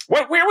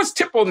 Where was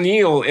Tip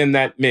O'Neill in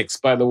that mix,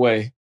 by the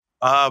way?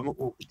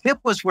 Tip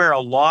was where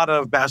a lot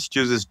of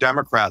Massachusetts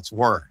Democrats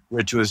were,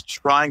 which was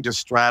trying to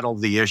straddle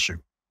the issue.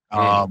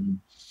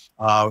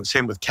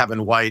 Same with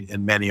Kevin White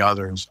and many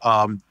others.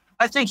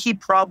 I think he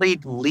probably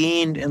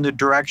leaned in the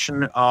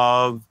direction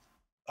of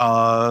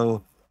the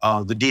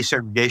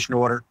desegregation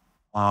order,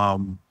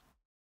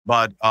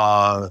 but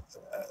to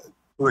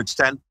the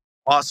extent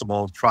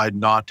possible, tried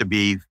not to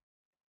be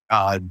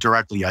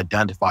directly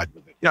identified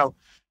with it.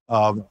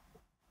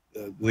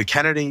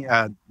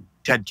 The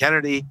Ted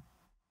Kennedy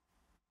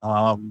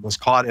was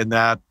caught in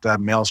that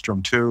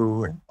maelstrom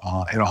too,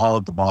 and all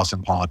of the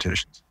Boston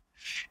politicians.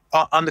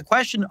 On the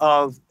question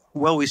of,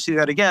 will we see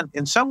that again?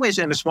 In some ways,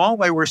 in a small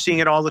way, we're seeing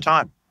it all the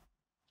time.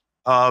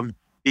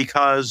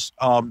 Because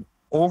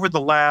over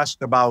the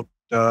last about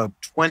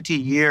 20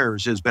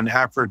 years, there's been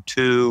effort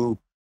to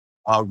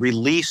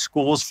release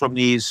schools from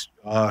these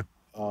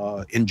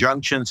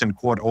injunctions and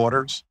court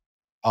orders.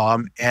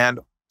 And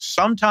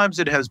sometimes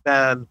it has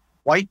been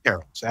white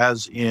parents,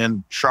 as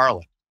in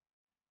Charlotte,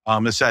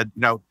 have said,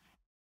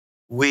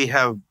 we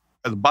have,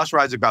 the bus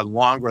rides have gotten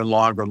longer and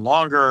longer and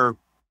longer.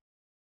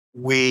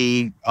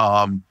 We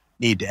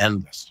need to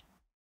end this.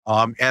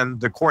 And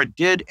the court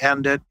did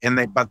end it,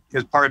 but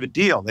as part of a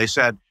deal, they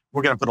said,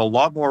 we're going to put a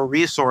lot more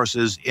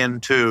resources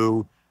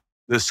into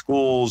the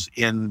schools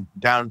in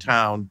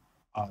downtown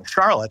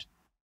Charlotte.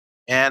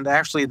 And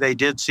actually, they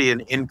did see an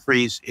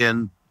increase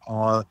in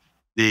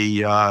the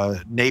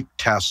NAEP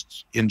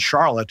tests in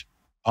Charlotte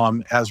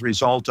as a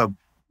result of,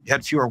 you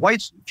had fewer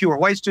white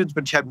students,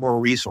 but you had more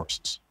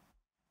resources.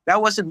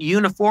 That wasn't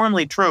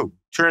uniformly true.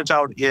 Turns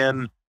out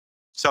in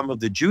some of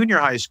the junior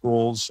high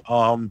schools,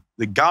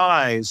 the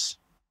guys,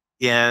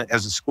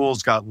 as the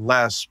schools got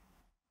less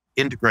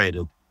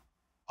integrated,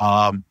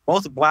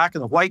 both the black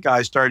and the white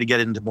guys started to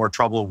get into more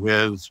trouble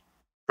with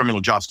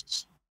criminal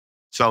justice.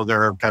 So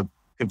there are kind of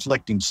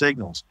conflicting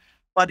signals.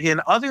 But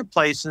in other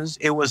places,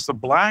 it was the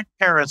black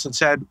parents that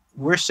said,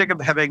 we're sick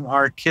of having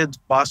our kids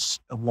bus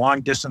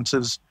long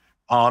distances.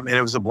 And it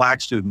was the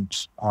black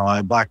students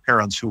and black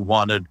parents who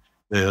wanted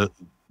the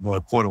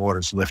court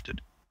orders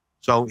lifted.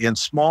 So in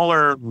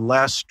smaller,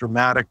 less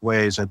dramatic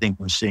ways, I think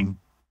we're seeing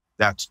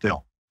that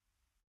still.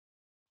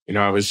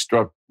 I was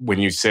struck when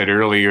you said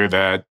earlier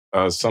that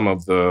some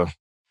of the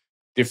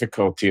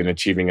difficulty in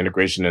achieving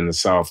integration in the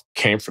South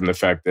came from the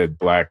fact that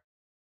Black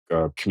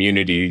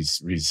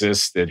communities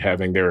resisted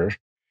having their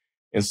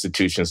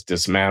institutions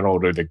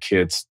dismantled or their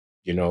kids,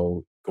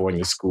 going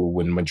to school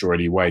in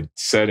majority white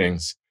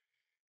settings.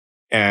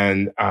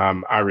 And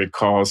I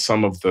recall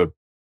some of the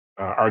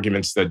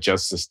arguments that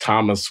Justice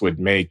Thomas would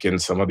make in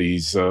some of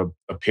these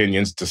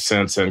opinions,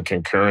 dissents, and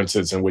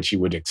concurrences in which he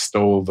would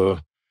extol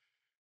the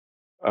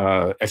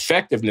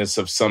effectiveness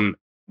of some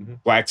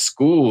Black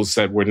schools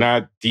that were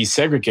not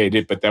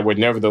desegregated, but that were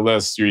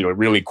nevertheless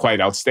really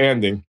quite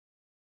outstanding,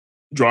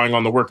 drawing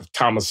on the work of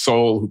Thomas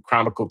Sowell, who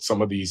chronicled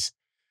some of these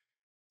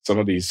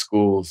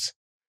schools.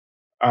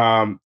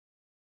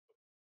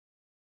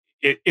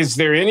 Is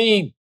there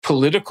any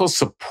political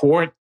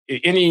support,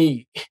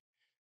 any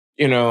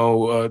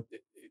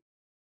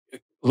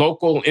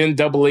local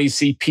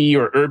NAACP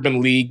or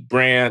Urban League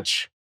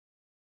branch,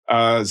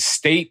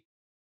 state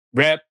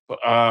rep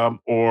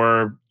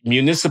or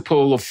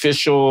municipal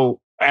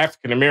official,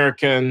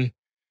 African-American,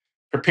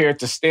 prepared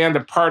to stand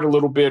apart a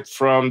little bit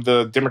from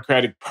the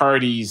Democratic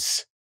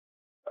Party's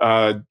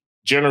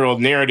general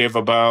narrative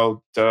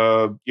about,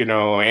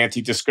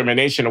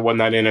 anti-discrimination and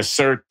whatnot, and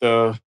assert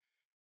the,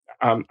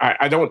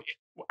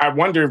 I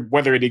wonder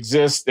whether it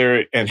exists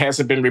there and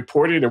hasn't been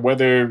reported, or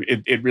whether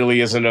it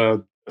really isn't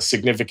a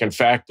significant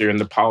factor in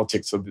the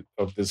politics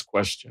of this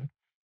question.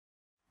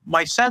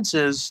 My sense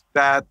is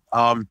that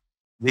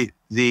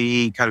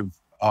the kind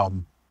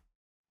of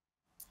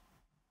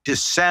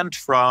dissent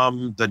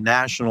from the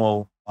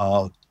national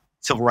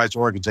civil rights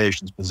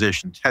organizations'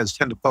 positions has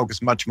tended to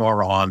focus much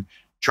more on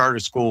charter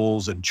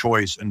schools and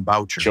choice and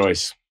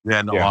vouchers.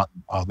 then Yeah.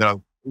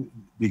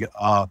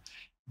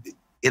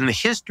 In the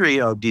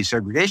history of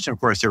desegregation, of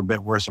course,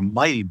 were some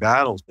mighty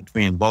battles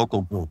between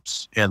local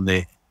groups and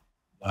the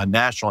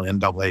national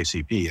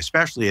NAACP,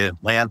 especially in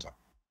Atlanta,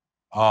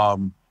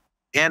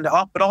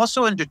 but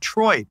also in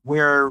Detroit,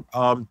 where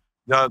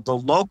the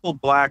local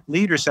Black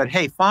leaders said,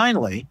 "Hey,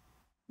 finally,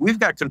 we've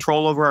got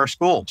control over our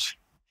schools.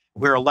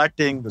 We're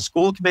electing the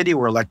school committee.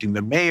 We're electing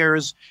the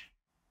mayors.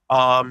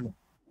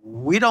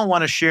 We don't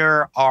want to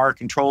share our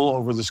control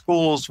over the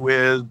schools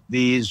with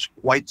these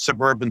white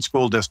suburban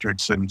school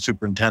districts and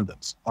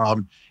superintendents."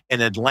 In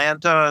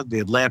Atlanta, the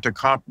Atlanta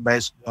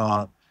Compromise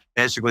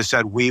basically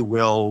said, we're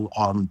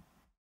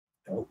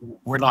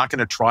not going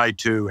to try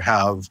to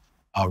have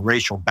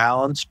racial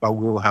balance, but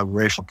we will have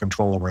racial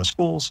control over our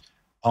schools.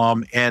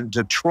 And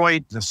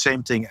Detroit, the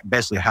same thing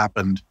basically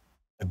happened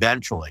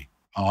eventually.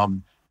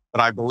 But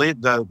I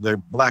believe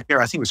the Black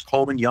mayor, I think it was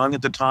Coleman Young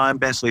at the time,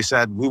 basically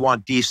said, we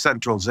want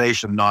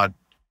decentralization, not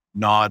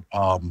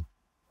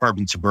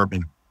urban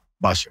suburban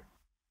busing.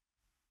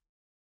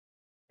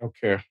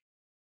 Okay.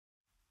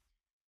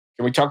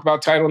 Can we talk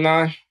about Title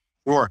IX?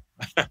 Sure.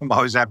 I'm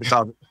always happy to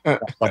talk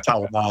about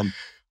Title IX.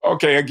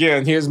 Okay,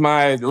 again, here's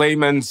my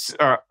layman's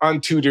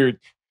untutored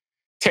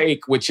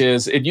take, which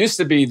is it used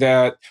to be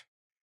that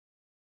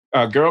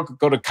a girl could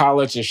go to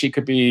college and she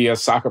could be a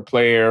soccer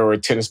player or a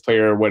tennis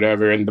player or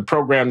whatever. And the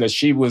program that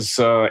she was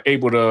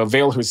able to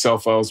avail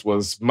herself of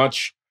was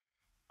much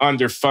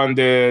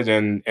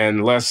underfunded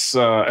and less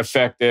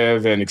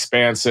effective and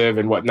expansive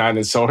and whatnot.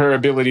 And so her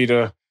ability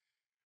to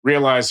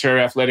realize her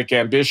athletic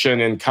ambition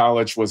in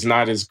college was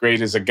not as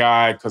great as a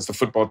guy because the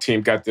football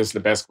team got this and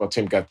the basketball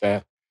team got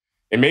that.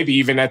 And maybe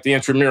even at the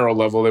intramural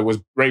level, there was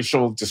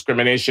racial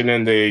discrimination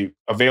in the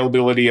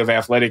availability of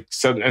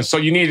athletics. And so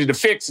you needed a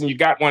fix, and you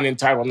got one in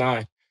Title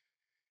IX.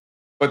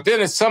 But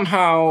then it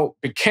somehow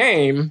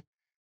became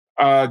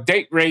a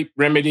date rape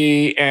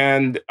remedy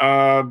and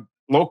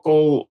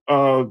local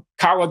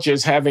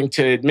colleges having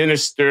to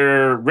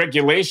administer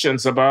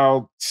regulations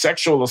about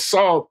sexual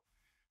assault,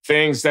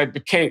 things that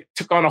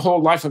took on a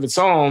whole life of its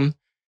own.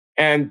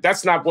 And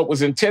that's not what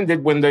was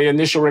intended when the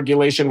initial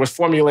regulation was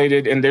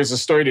formulated. And there's a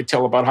story to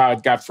tell about how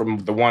it got from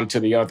the one to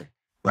the other.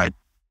 Right.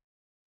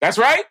 That's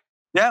right?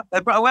 Yeah.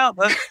 Well,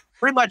 that's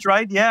pretty much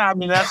right. Yeah. I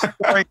mean, that's the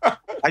story.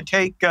 I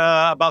take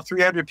about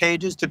 300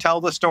 pages to tell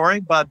the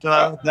story, but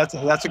that's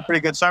a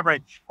pretty good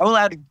summary. I will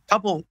add a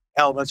couple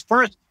elements.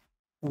 First,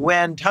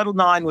 when Title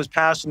IX was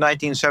passed in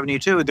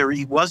 1972, there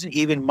wasn't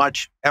even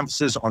much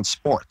emphasis on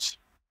sports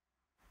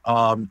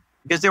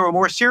because there were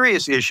more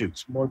serious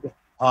issues.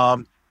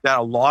 That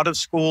a lot of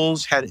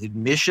schools had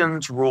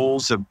admissions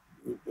rules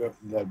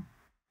that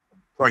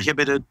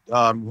prohibited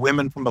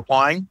women from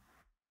applying.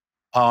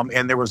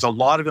 And there was a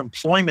lot of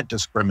employment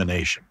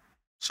discrimination.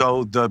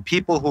 So the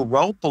people who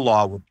wrote the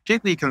law were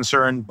particularly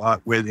concerned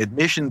with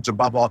admissions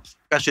above all,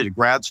 especially to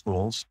grad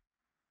schools,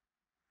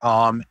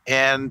 and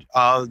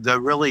the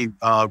really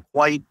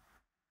quite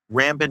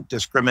rampant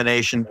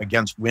discrimination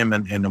against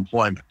women in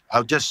employment.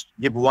 I'll just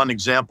give one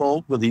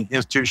example with the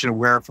institution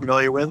we're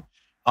familiar with.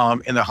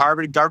 In the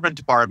Harvard Government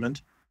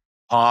Department,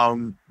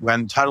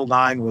 when Title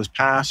IX was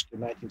passed in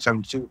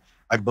 1972,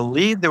 I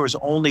believe there was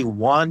only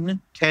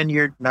one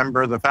tenured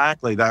member of the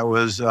faculty, that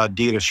was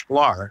Dita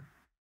Sklar.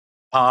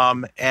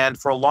 And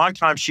for a long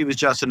time, she was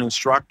just an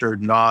instructor,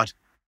 not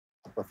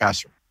a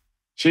professor.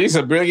 She's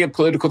a brilliant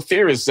political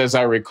theorist, as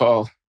I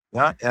recall.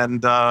 Yeah,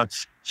 and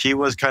she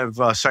was kind of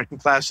a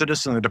second-class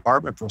citizen in the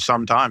department for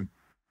some time.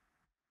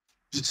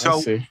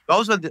 So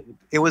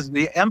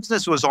the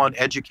emphasis was on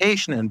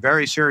education and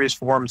very serious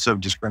forms of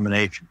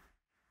discrimination.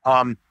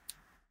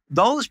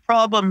 Those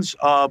problems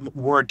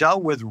were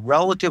dealt with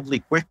relatively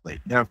quickly.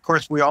 And of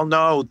course, we all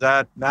know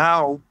that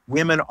now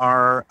women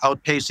are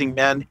outpacing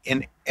men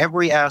in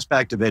every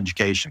aspect of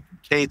education,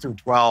 K through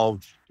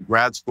 12,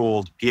 grad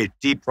school,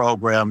 PhD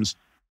programs.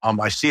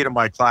 I see it in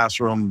my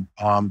classroom.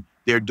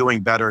 They're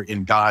doing better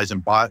in guys,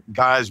 and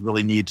guys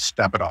really need to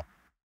step it up.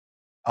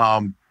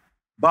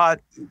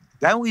 But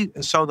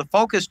then so the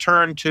focus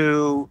turned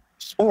to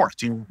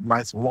sports. You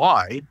might say,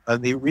 why?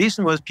 The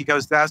reason was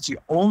because that's the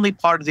only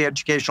part of the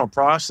educational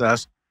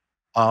process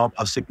of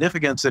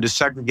significance that is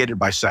segregated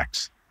by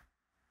sex.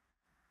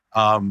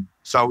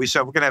 So we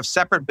said we're going to have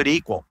separate but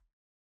equal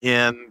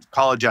in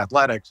college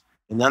athletics,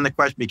 and then the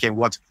question became,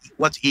 what's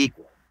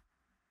equal?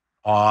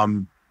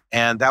 And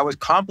that was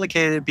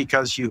complicated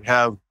because you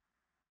have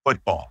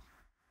football,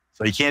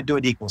 so you can't do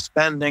it equal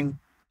spending.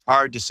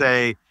 Hard to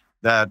say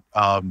that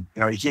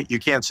you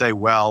can't say,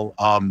 well,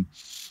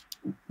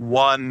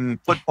 one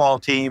football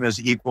team is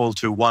equal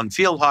to one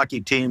field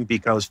hockey team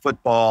because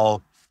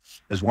football,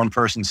 as one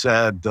person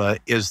said,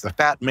 is the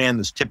fat man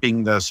that's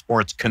tipping the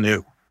sports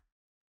canoe.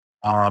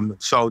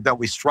 So that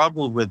we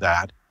struggled with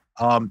that.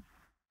 I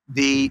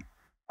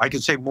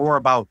could say more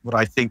about what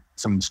I think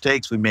some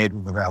mistakes we made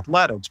with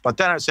athletics, but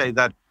then I'd say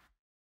that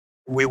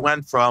we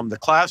went from the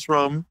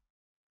classroom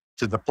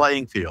to the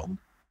playing field.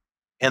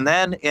 And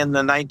then in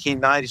the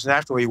 1990s and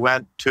after, we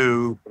went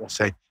to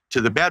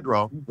the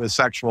bedroom with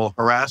sexual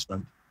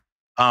harassment.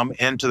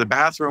 into the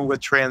bathroom with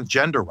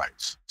transgender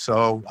rights.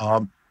 So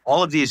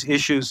all of these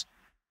issues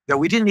that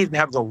we didn't even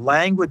have the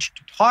language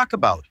to talk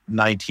about in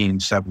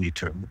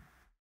 1972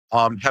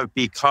 have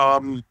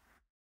become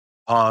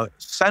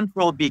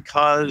central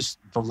because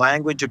the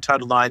language of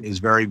Title IX is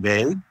very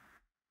vague.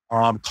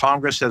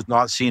 Congress has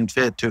not seen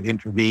fit to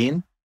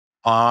intervene.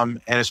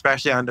 And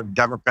especially under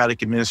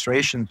Democratic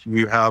administrations,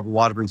 you have a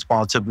lot of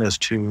responsiveness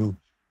to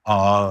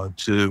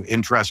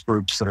interest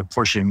groups that are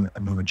pushing a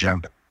new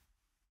agenda.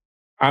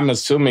 I'm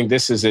assuming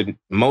this is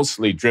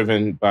mostly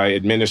driven by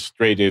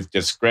administrative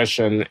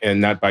discretion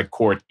and not by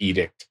court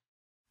edict.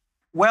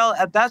 Well,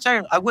 I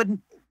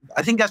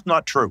think that's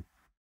not true.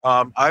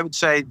 I would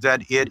say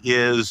that it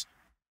is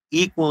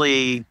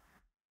equally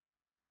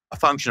a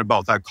function of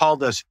both. I call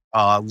this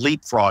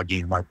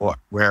leapfrogging in my book,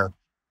 where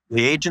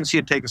the agency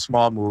would take a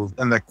small move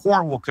and the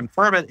court will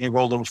confirm it and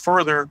go a little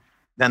further.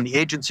 Then the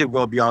agency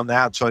will go beyond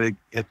that. So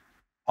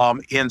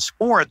in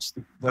sports,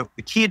 the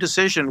key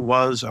decision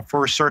was a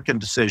First Circuit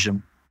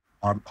decision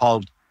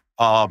called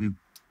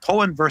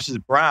Cohen versus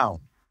Brown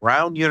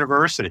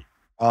University,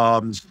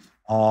 where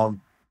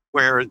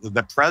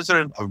the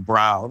president of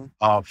Brown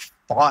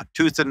fought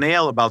tooth and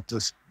nail about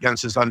this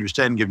against his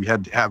understanding of you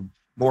had to have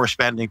more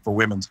spending for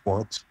women's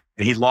sports.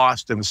 And he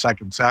lost in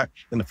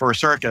the First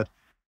Circuit.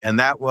 And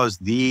that was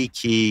the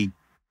key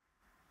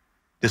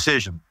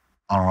decision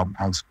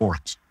on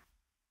sports.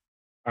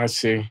 I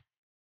see.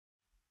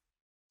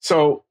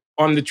 So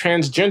on the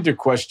transgender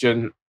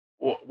question,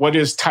 what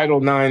is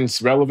Title IX's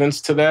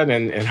relevance to that,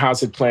 and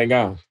how's it playing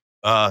out?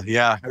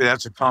 Yeah, I mean,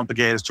 that's a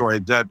complicated story.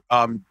 That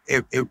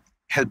it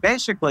has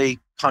basically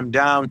come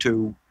down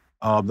to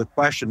the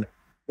question.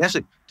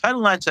 Basically,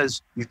 Title IX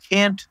says you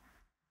can't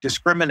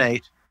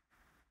discriminate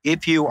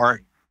if you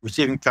are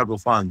receiving federal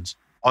funds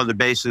on the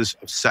basis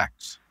of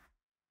sex.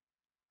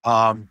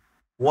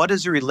 What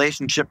is the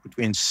relationship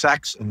between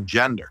sex and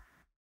gender?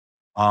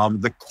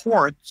 The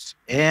courts,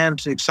 and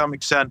to some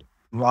extent,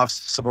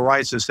 civil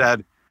rights has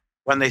said,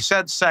 when they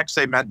said sex,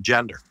 they meant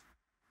gender.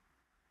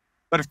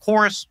 But of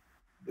course,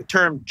 the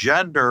term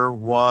gender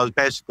was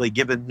basically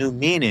given new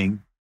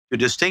meaning to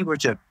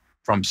distinguish it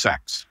from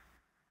sex.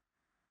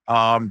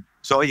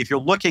 So if you're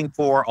looking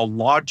for a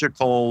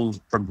logical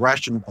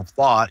progression of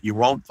thought, you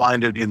won't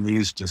find it in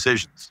these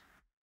decisions.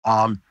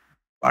 I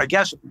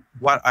guess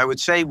what I would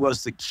say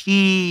was the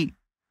key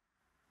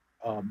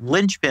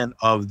linchpin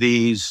of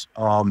these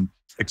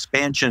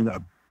expansion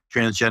of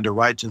transgender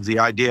rights is the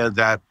idea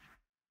that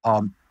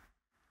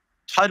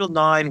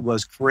Title IX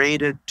was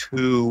created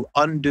to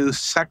undo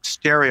sex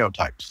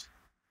stereotypes.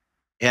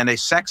 And a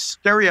sex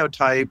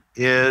stereotype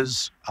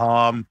is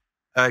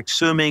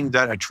assuming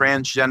that a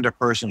transgender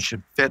person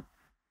should fit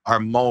our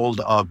mold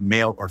of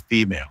male or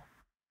female.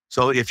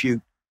 So if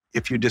you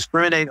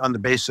discriminate on the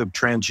basis of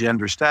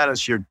transgender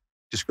status, you're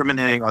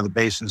discriminating on the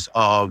basis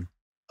of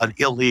an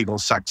illegal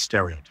sex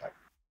stereotype.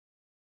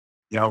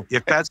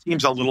 If that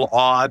seems a little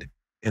odd,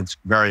 it's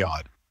very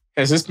odd.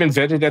 Has this been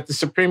vetted at the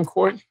Supreme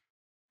Court?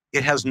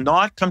 It has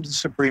not come to the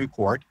Supreme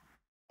Court.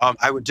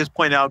 I would just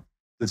point out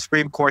the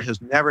Supreme Court has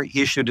never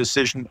issued a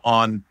decision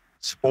on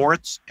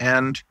sports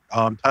and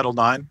Title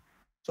IX.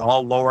 It's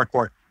all lower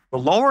court. The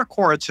lower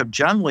courts have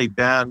generally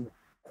been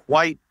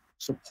quite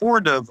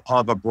supportive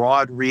of a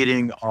broad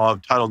reading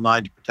of Title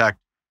IX to protect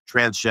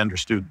transgender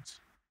students.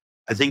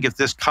 I think if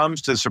this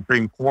comes to the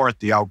Supreme Court,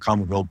 the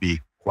outcome will be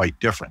quite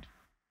different.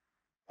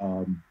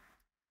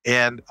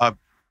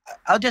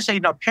 I'll just say,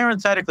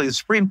 parenthetically, the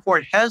Supreme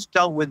Court has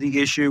dealt with the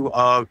issue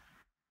of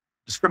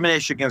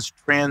discrimination against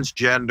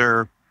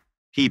transgender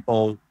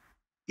people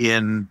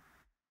in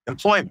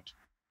employment,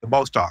 the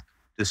Bostock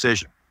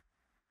decision.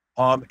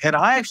 And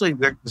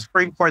the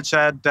Supreme Court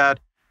said that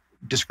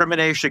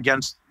discrimination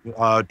against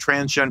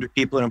transgender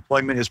people in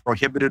employment is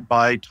prohibited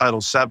by Title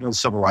VII of the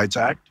Civil Rights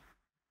Act.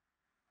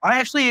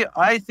 I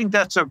think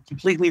that's a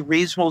completely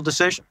reasonable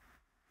decision,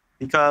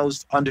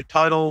 because under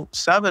Title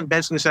VII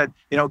basically said,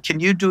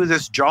 can you do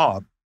this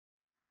job?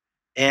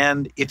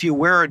 And if you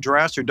wear a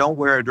dress or don't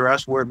wear a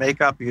dress, wear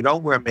makeup, you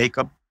don't wear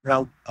makeup,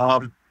 that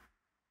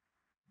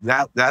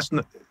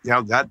doesn't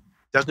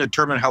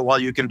determine how well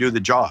you can do the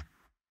job.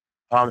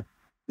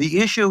 The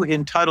issue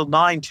in Title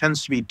IX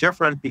tends to be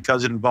different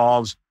because it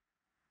involves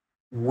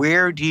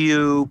where do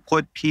you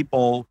put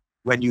people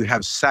when you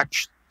have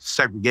sex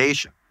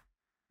segregation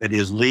that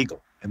is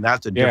legal, and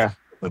that's a different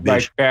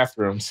like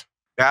bathrooms.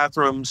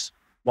 Bathrooms,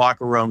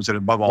 locker rooms, and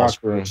above all,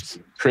 rooms,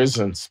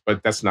 prisons,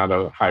 but that's not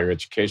a higher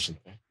education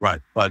thing.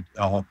 Right. But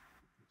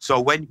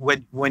so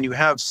when you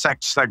have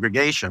sex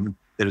segregation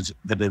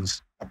that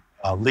is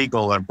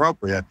legal and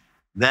appropriate,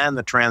 then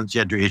the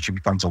transgender issue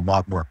becomes a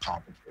lot more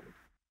complicated.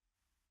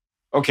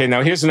 Okay,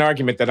 now here's an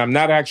argument that I'm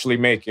not actually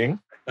making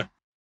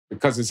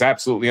because it's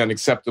absolutely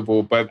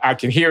unacceptable, but I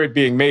can hear it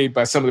being made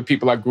by some of the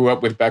people I grew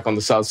up with back on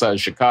the south side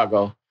of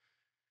Chicago.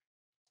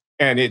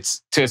 And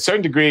it's, to a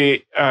certain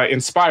degree,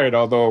 inspired,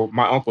 although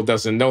my uncle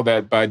doesn't know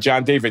that, by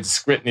John David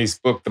Scritney's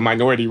book, The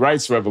Minority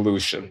Rights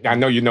Revolution. I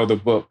know you know the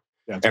book,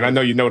 and I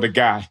know you know the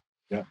guy.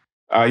 Yeah.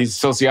 He's a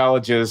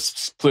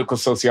sociologist, political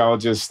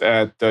sociologist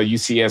at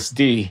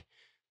UCSD.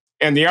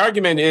 And the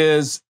argument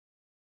is,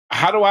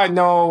 how do I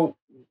know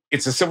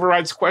it's a civil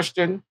rights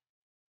question?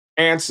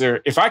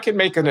 Answer, if I can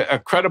make a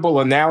credible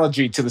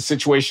analogy to the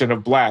situation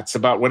of Blacks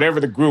about whatever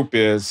the group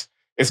is,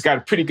 it's got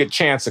a pretty good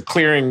chance of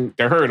clearing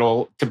the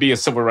hurdle to be a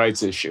civil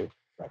rights issue.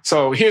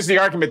 So here's the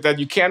argument that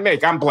you can't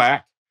make. I'm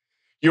Black.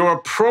 You're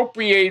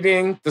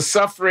appropriating the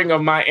suffering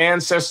of my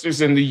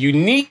ancestors and the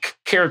unique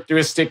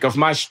characteristic of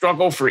my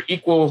struggle for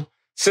equal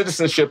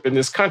citizenship in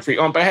this country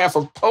on behalf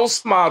of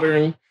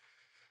postmodern,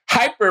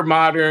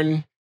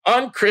 hypermodern,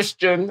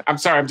 unchristian, I'm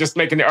sorry, I'm just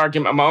making the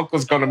argument my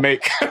uncle's going to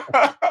make,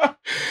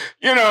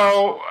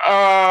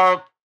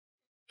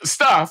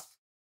 stuff,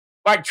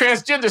 like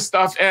transgender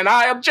stuff, and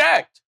I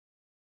object.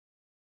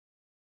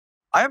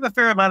 I have a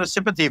fair amount of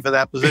sympathy for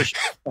that position.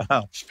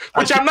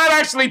 Which I'm not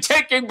actually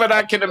taking, but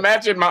I can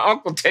imagine my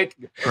uncle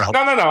taking it.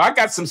 No. I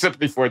got some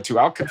sympathy for it, too.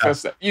 I'll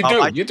confess that. You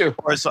do. Of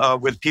course,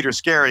 with Peter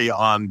Scarry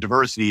on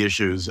diversity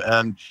issues.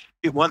 And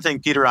one thing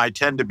Peter and I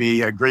tend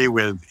to agree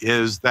with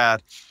is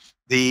that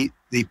the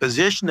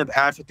position of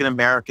African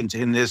Americans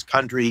in this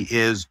country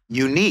is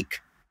unique.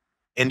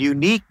 And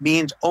unique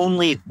means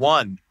only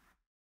one.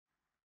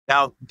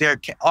 Now, there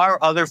are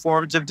other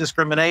forms of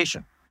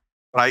discrimination.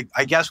 But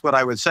I guess what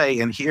I would say,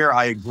 and here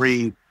I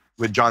agree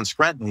with John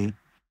Screntny,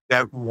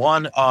 that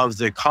one of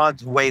the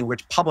way in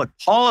which public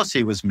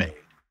policy was made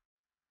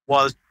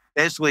was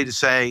basically to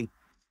say,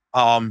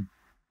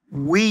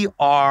 we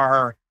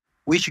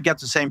should get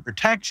the same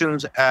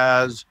protections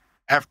as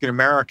African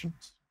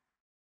Americans.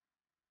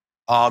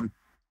 And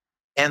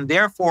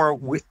therefore,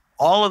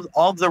 all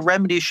of the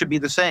remedies should be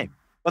the same.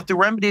 But the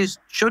remedies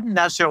shouldn't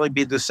necessarily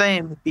be the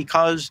same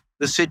because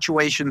the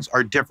situations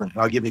are different.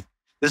 I'll give you,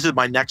 this is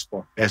my next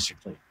book,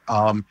 basically,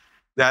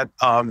 that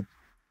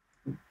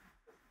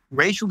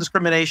racial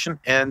discrimination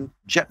and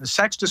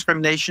sex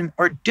discrimination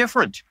are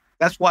different.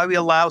 That's why we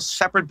allow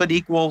separate but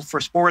equal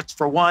for sports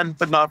for one,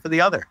 but not for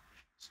the other.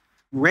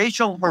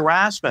 Racial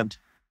harassment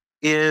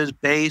is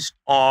based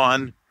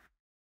on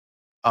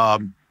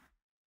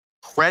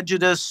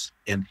prejudice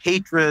and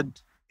hatred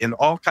and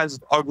all kinds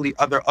of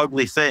other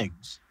ugly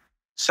things.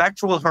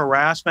 Sexual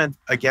harassment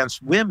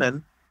against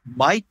women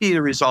might be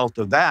the result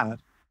of that,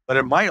 but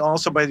it might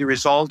also be the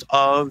result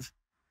of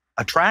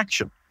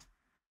attraction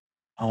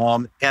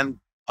and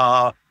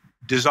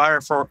desire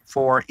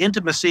for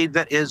intimacy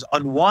that is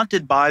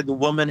unwanted by the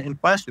woman in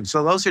question.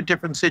 So those are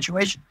different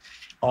situations.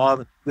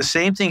 The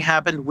same thing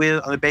happened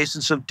on the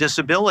basis of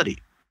disability.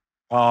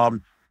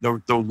 The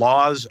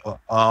laws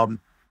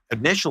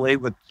initially,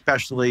 with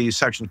especially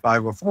Section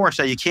 504,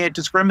 say you can't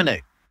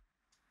discriminate.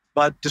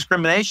 But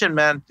discrimination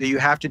meant that you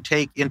have to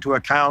take into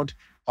account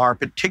our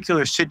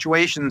particular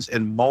situations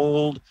and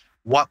mold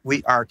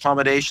our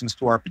accommodations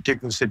to our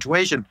particular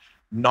situation,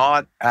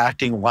 not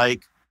acting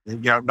like,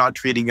 not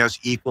treating us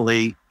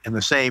equally and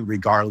the same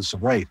regardless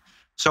of race.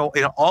 So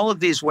in all of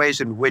these ways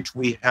in which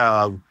we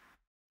have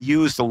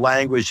used the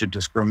language of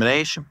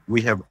discrimination,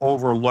 we have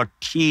overlooked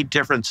key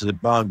differences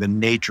among the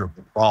nature of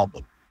the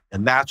problem.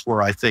 And that's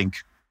where I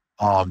think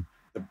the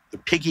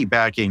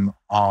piggybacking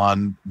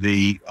on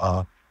the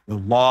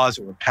laws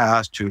that were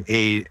passed to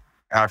aid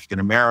African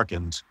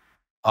Americans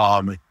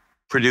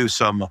produce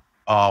some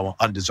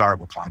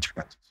undesirable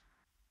consequences.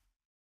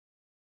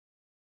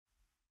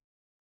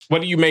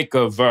 What do you make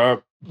of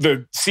the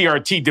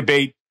CRT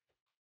debate?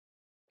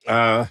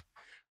 Ron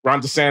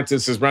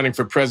DeSantis is running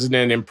for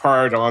president in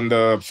part on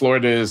the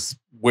Florida's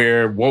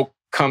Where Woke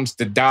Comes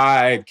to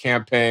Die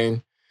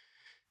campaign.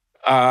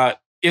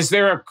 Is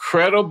there a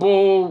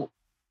credible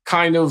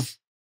kind of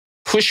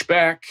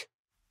pushback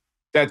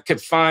that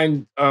could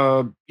find,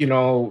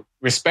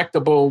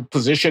 respectable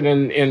position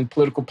in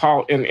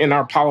political in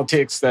our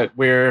politics, that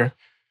where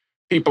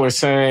people are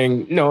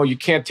saying, no, you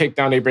can't take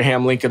down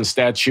Abraham Lincoln's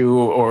statue,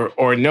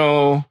 or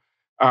no,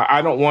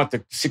 I don't want the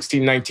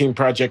 1619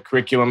 Project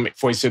curriculum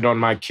foisted on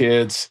my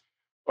kids,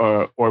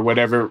 or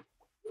whatever.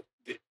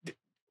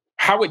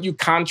 How would you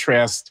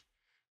contrast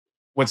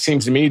what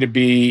seems to me to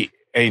be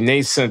a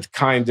nascent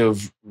kind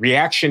of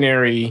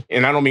reactionary,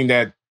 and I don't mean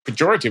that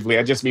pejoratively,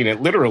 I just mean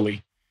it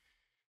literally,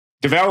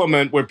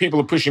 development where people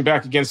are pushing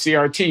back against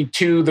CRT,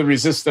 to the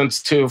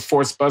resistance to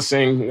forced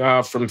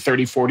busing from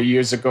 30, 40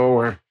 years ago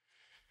or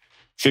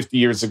 50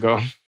 years ago?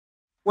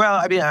 Well,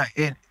 I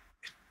mean,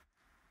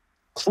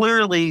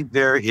 clearly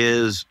there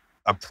is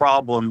a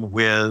problem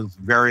with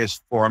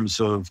various forms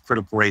of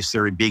critical race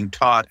theory being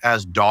taught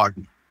as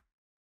dogma.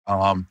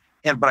 But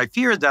I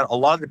fear that a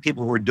lot of the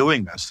people who are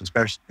doing this,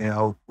 especially,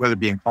 whether it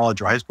be in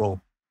college or high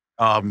school,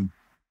 don't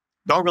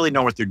really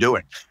know what they're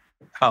doing.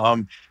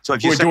 So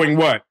if you're doing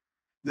what?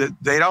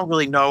 They don't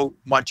really know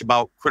much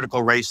about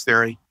critical race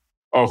theory.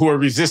 Oh, who are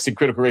resisting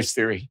critical race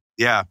theory?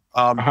 Yeah.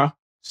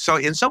 So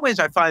in some ways,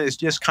 I find it's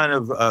just kind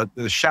of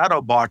the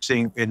shadow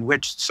boxing in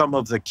which some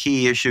of the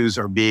key issues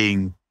are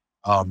being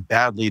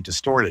badly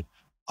distorted.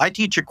 I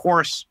teach a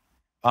course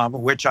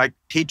in which I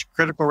teach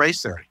critical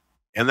race theory,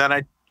 and then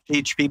I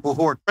teach people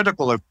who are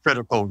critical of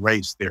critical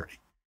race theory,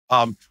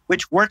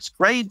 which works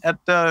great at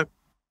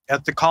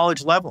at the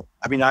college level.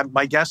 I mean,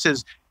 my guess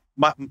is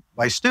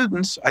my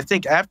students, I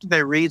think after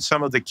they read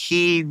some of the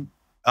key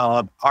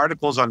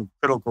articles on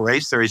critical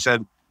race theory,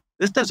 said,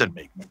 this doesn't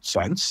make much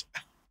sense.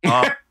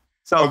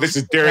 So this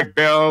is Derek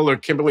Bell or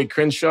Kimberly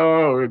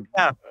Crenshaw? Or...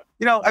 Yeah.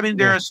 I mean,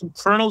 there are some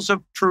kernels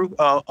of truth,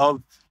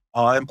 of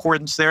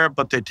importance there,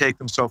 but they take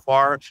them so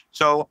far.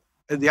 So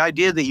the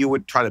idea that you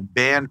would try to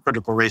ban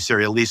critical race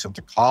theory, at least at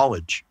the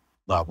college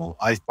level,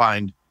 I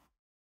find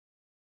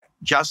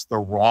just the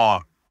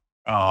wrong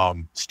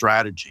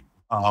strategy.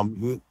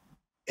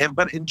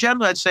 But in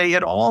general, I'd say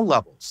at all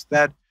levels,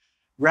 that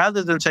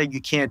rather than saying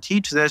you can't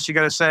teach this, you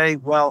got to say,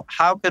 well,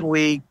 how can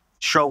we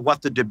show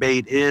what the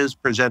debate is,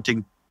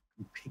 presenting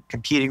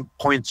competing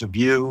points of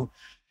view?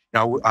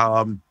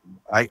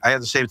 I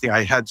had the same thing.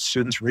 I had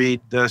students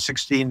read the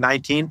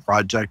 1619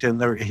 Project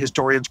and the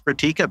historian's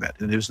critique of it.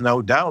 And there's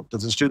no doubt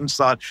that the students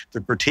thought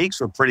the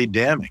critiques were pretty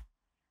damning.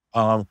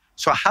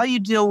 So how you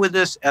deal with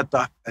this at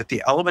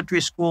the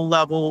elementary school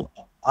level,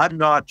 I'm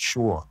not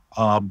sure.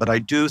 But I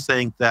do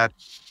think that,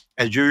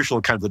 as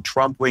usual, kind of the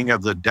Trump wing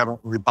of the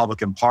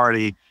Republican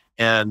Party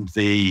and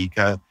the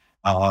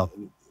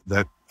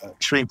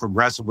extreme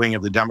progressive wing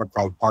of the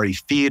Democratic Party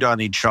feed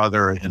on each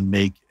other and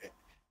make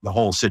the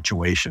whole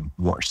situation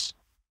worse.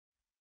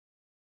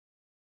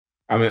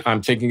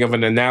 I'm thinking of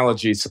an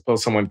analogy.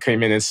 Suppose someone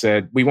came in and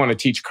said, we want to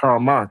teach Karl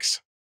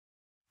Marx.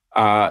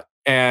 And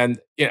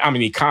I'm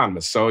an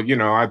economist. So,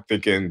 I'm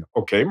thinking,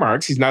 okay,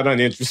 Marx, he's not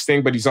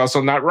uninteresting, but he's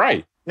also not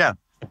right. Yeah.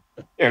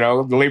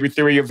 The labor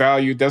theory of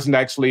value doesn't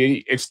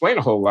actually explain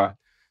a whole lot.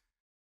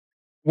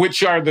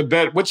 Which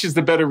is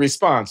the better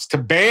response? To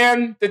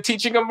ban the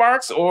teaching of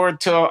Marx or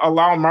to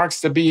allow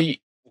Marx to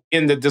be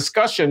in the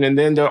discussion and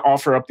then to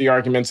offer up the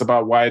arguments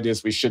about why it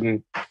is we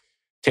shouldn't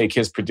take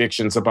his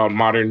predictions about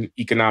modern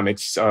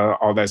economics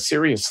all that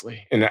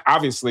seriously? And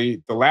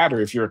obviously, the latter,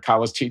 if you're a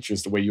college teacher,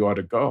 is the way you ought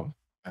to go.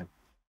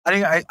 I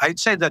think I'd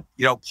say that,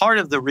 part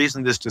of the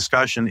reason this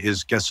discussion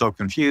gets so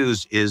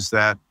confused is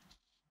that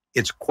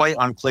it's quite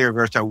unclear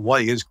as to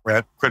what is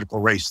critical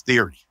race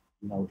theory.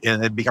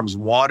 And it becomes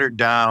watered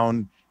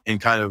down and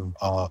kind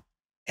of,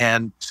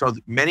 and so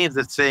many of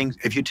the things,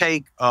 if you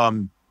take,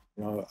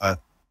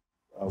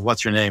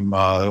 what's her name,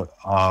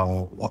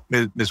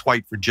 Miss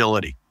White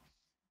Fragility.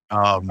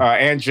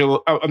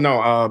 Angela,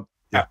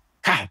 yeah.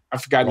 God,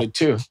 I've forgotten it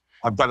too.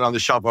 I've got it on the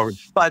shelf over,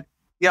 but,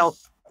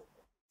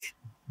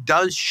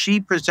 does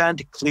she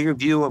present a clear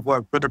view of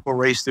what critical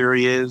race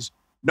theory is?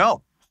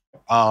 No.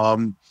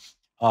 And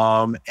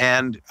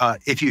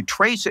if you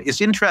trace it, it's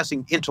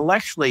interesting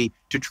intellectually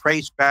to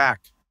trace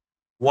back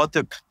what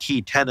the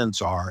key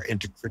tenets are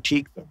and to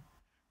critique them.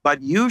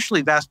 But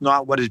usually that's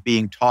not what is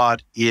being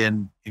taught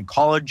in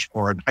college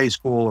or in high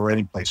school or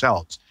any place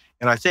else.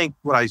 And I think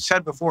what I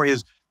said before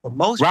is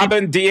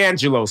Robin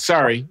DiAngelo.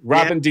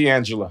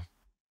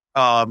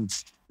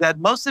 That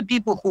most of the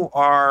people who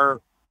are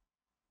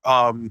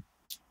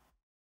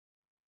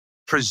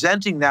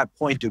presenting that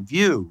point of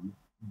view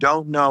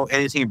don't know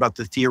anything about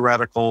the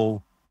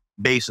theoretical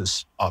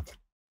basis of it.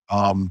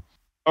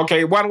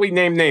 Okay, why don't we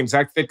name names?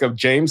 I think of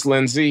James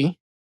Lindsay.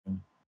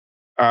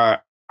 I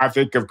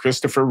think of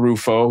Christopher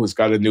Rufo, who's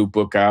got a new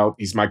book out.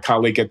 He's my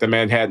colleague at the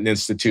Manhattan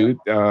Institute.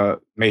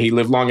 May he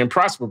live long and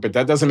prosper, but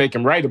that doesn't make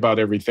him right about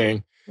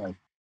everything. Right.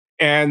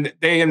 And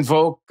they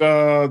invoke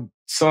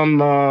some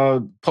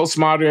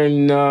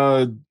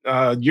postmodern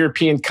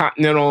European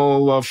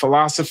continental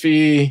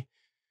philosophy.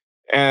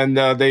 And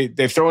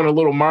they throw in a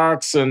little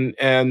Marx and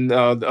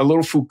a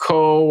little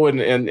Foucault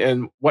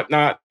and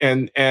whatnot,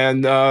 and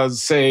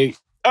say,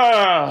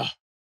 right,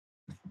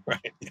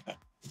 yeah.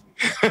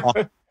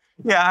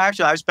 Yeah,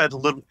 actually, I've spent a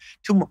little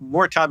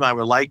more time than I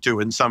would like to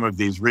in some of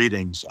these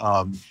readings,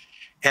 but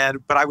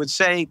I would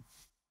say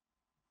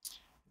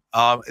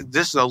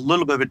this is a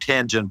little bit of a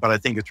tangent, but I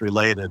think it's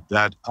related.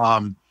 That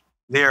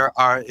there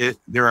are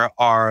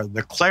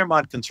the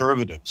Claremont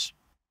conservatives.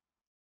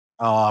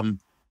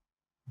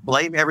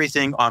 Blame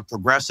everything on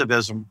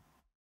progressivism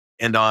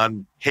and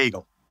on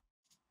Hegel.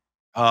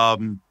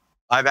 I've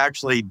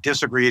actually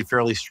disagreed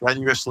fairly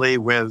strenuously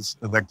with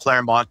the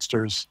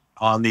Claremontsters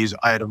on these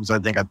items. I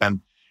think I've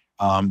been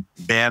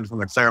banned from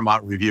the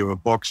Claremont Review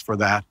of Books for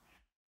that.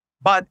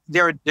 But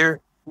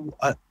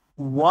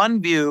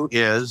one view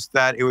is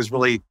that it was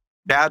really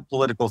bad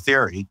political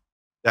theory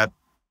that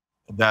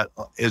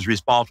is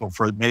responsible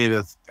for many of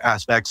the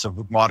aspects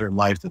of modern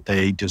life that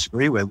they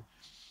disagree with.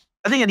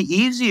 I think an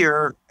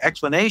easier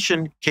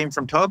explanation came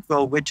from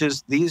Tocqueville, which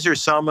is these are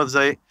some of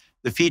the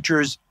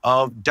features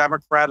of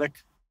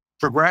democratic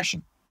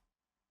progression.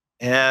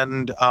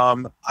 And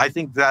I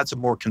think that's a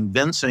more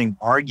convincing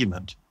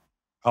argument.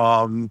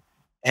 Can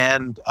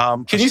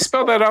you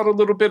spell that out a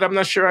little bit? I'm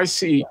not sure I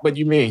see what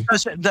you mean.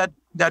 That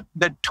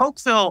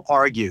Tocqueville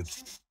argued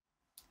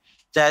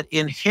that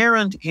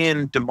inherent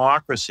in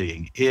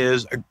democracy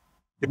is a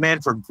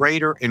demand for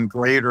greater and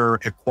greater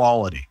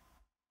equality.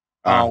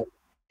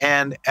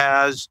 And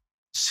as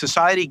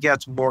society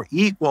gets more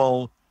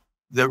equal,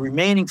 the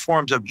remaining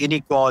forms of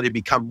inequality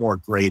become more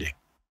grating.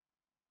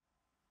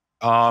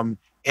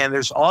 And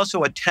there's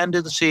also a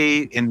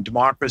tendency in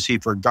democracy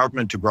for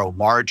government to grow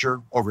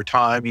larger over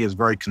time. He has a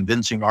very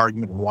convincing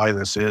argument of why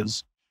this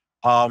is.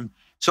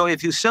 So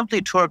if you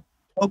simply took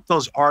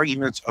those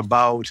arguments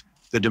about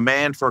the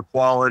demand for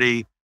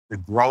equality, the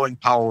growing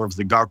power of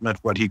the government,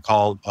 what he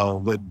called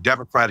the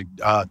democratic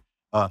the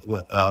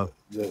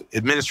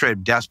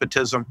administrative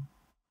despotism,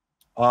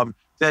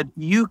 that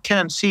you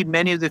can see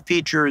many of the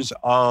features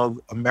of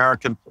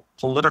American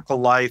political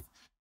life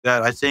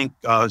that I think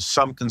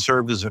some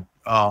conservatives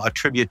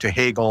attribute to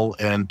Hegel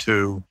and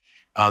to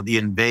the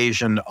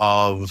invasion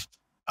of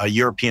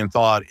European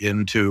thought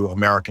into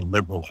American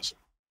liberalism.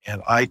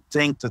 And I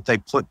think that they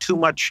put too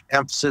much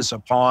emphasis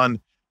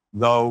upon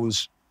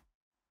those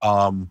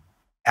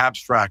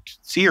abstract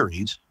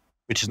theories,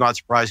 which is not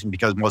surprising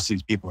because most of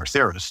these people are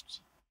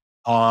theorists,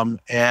 and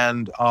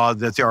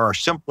that there are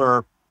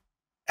simpler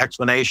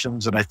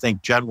explanations, and I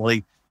think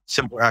generally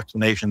simpler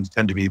explanations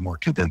tend to be more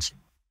convincing.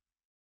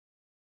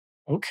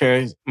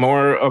 Okay,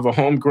 more of a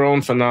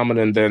homegrown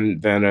phenomenon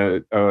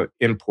than a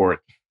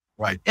import.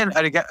 Right. And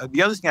again,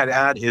 the other thing I'd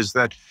add is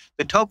that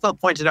de Tocqueville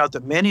pointed out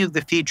that many of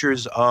the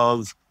features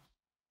of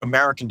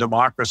American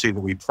democracy that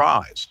we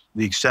prize,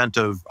 the extent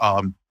of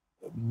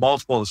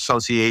multiple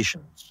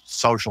associations,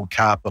 social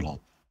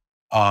capital,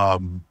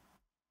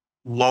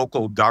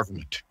 local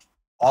government,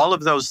 all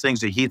of those things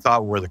that he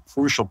thought were the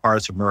crucial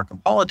parts of American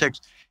politics,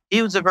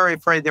 he was very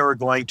afraid they were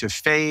going to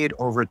fade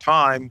over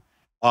time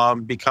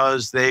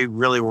because they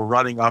really were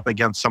running up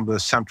against some of the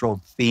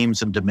central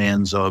themes and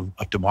demands of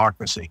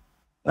democracy.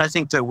 And I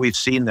think that we've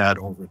seen that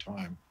over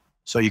time.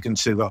 So you can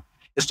see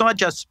it's not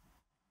just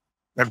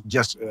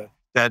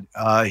that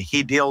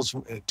he deals,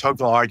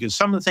 Tocqueville argues,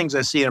 some of the things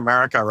I see in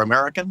America are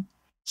American,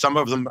 some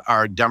of them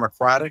are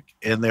democratic,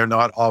 and they're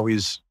not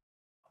always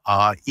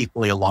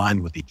equally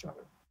aligned with each other.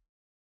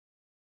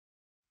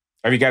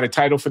 Have you got a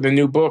title for the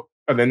new book,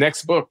 or the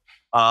next book?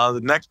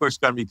 The next book's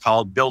going to be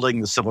called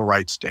Building the Civil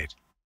Rights State.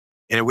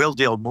 And it will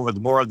deal with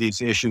more of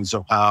these issues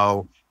of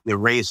how the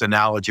race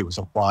analogy was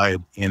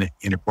applied in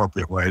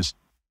inappropriate ways.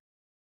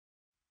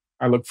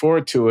 I look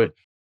forward to it.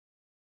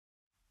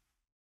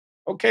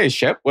 Okay,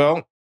 Shep.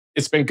 Well,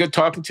 it's been good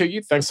talking to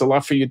you. Thanks a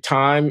lot for your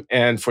time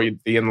and for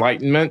the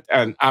enlightenment.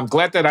 And I'm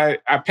glad that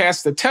I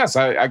passed the test.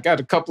 I got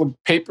a couple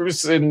of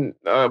papers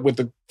with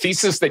the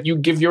thesis that you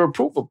give your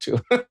approval to.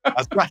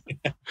 That's right.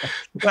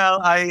 Well,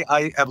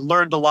 I have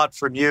learned a lot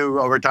from you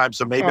over time,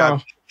 so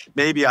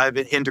maybe I've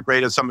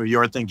integrated some of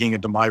your thinking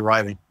into my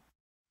writing.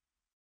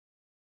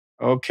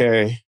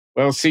 Okay.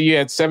 Well, see you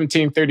at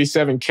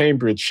 1737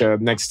 Cambridge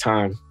next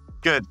time.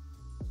 Good.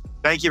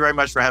 Thank you very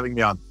much for having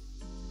me on.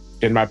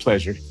 Been my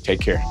pleasure.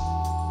 Take care.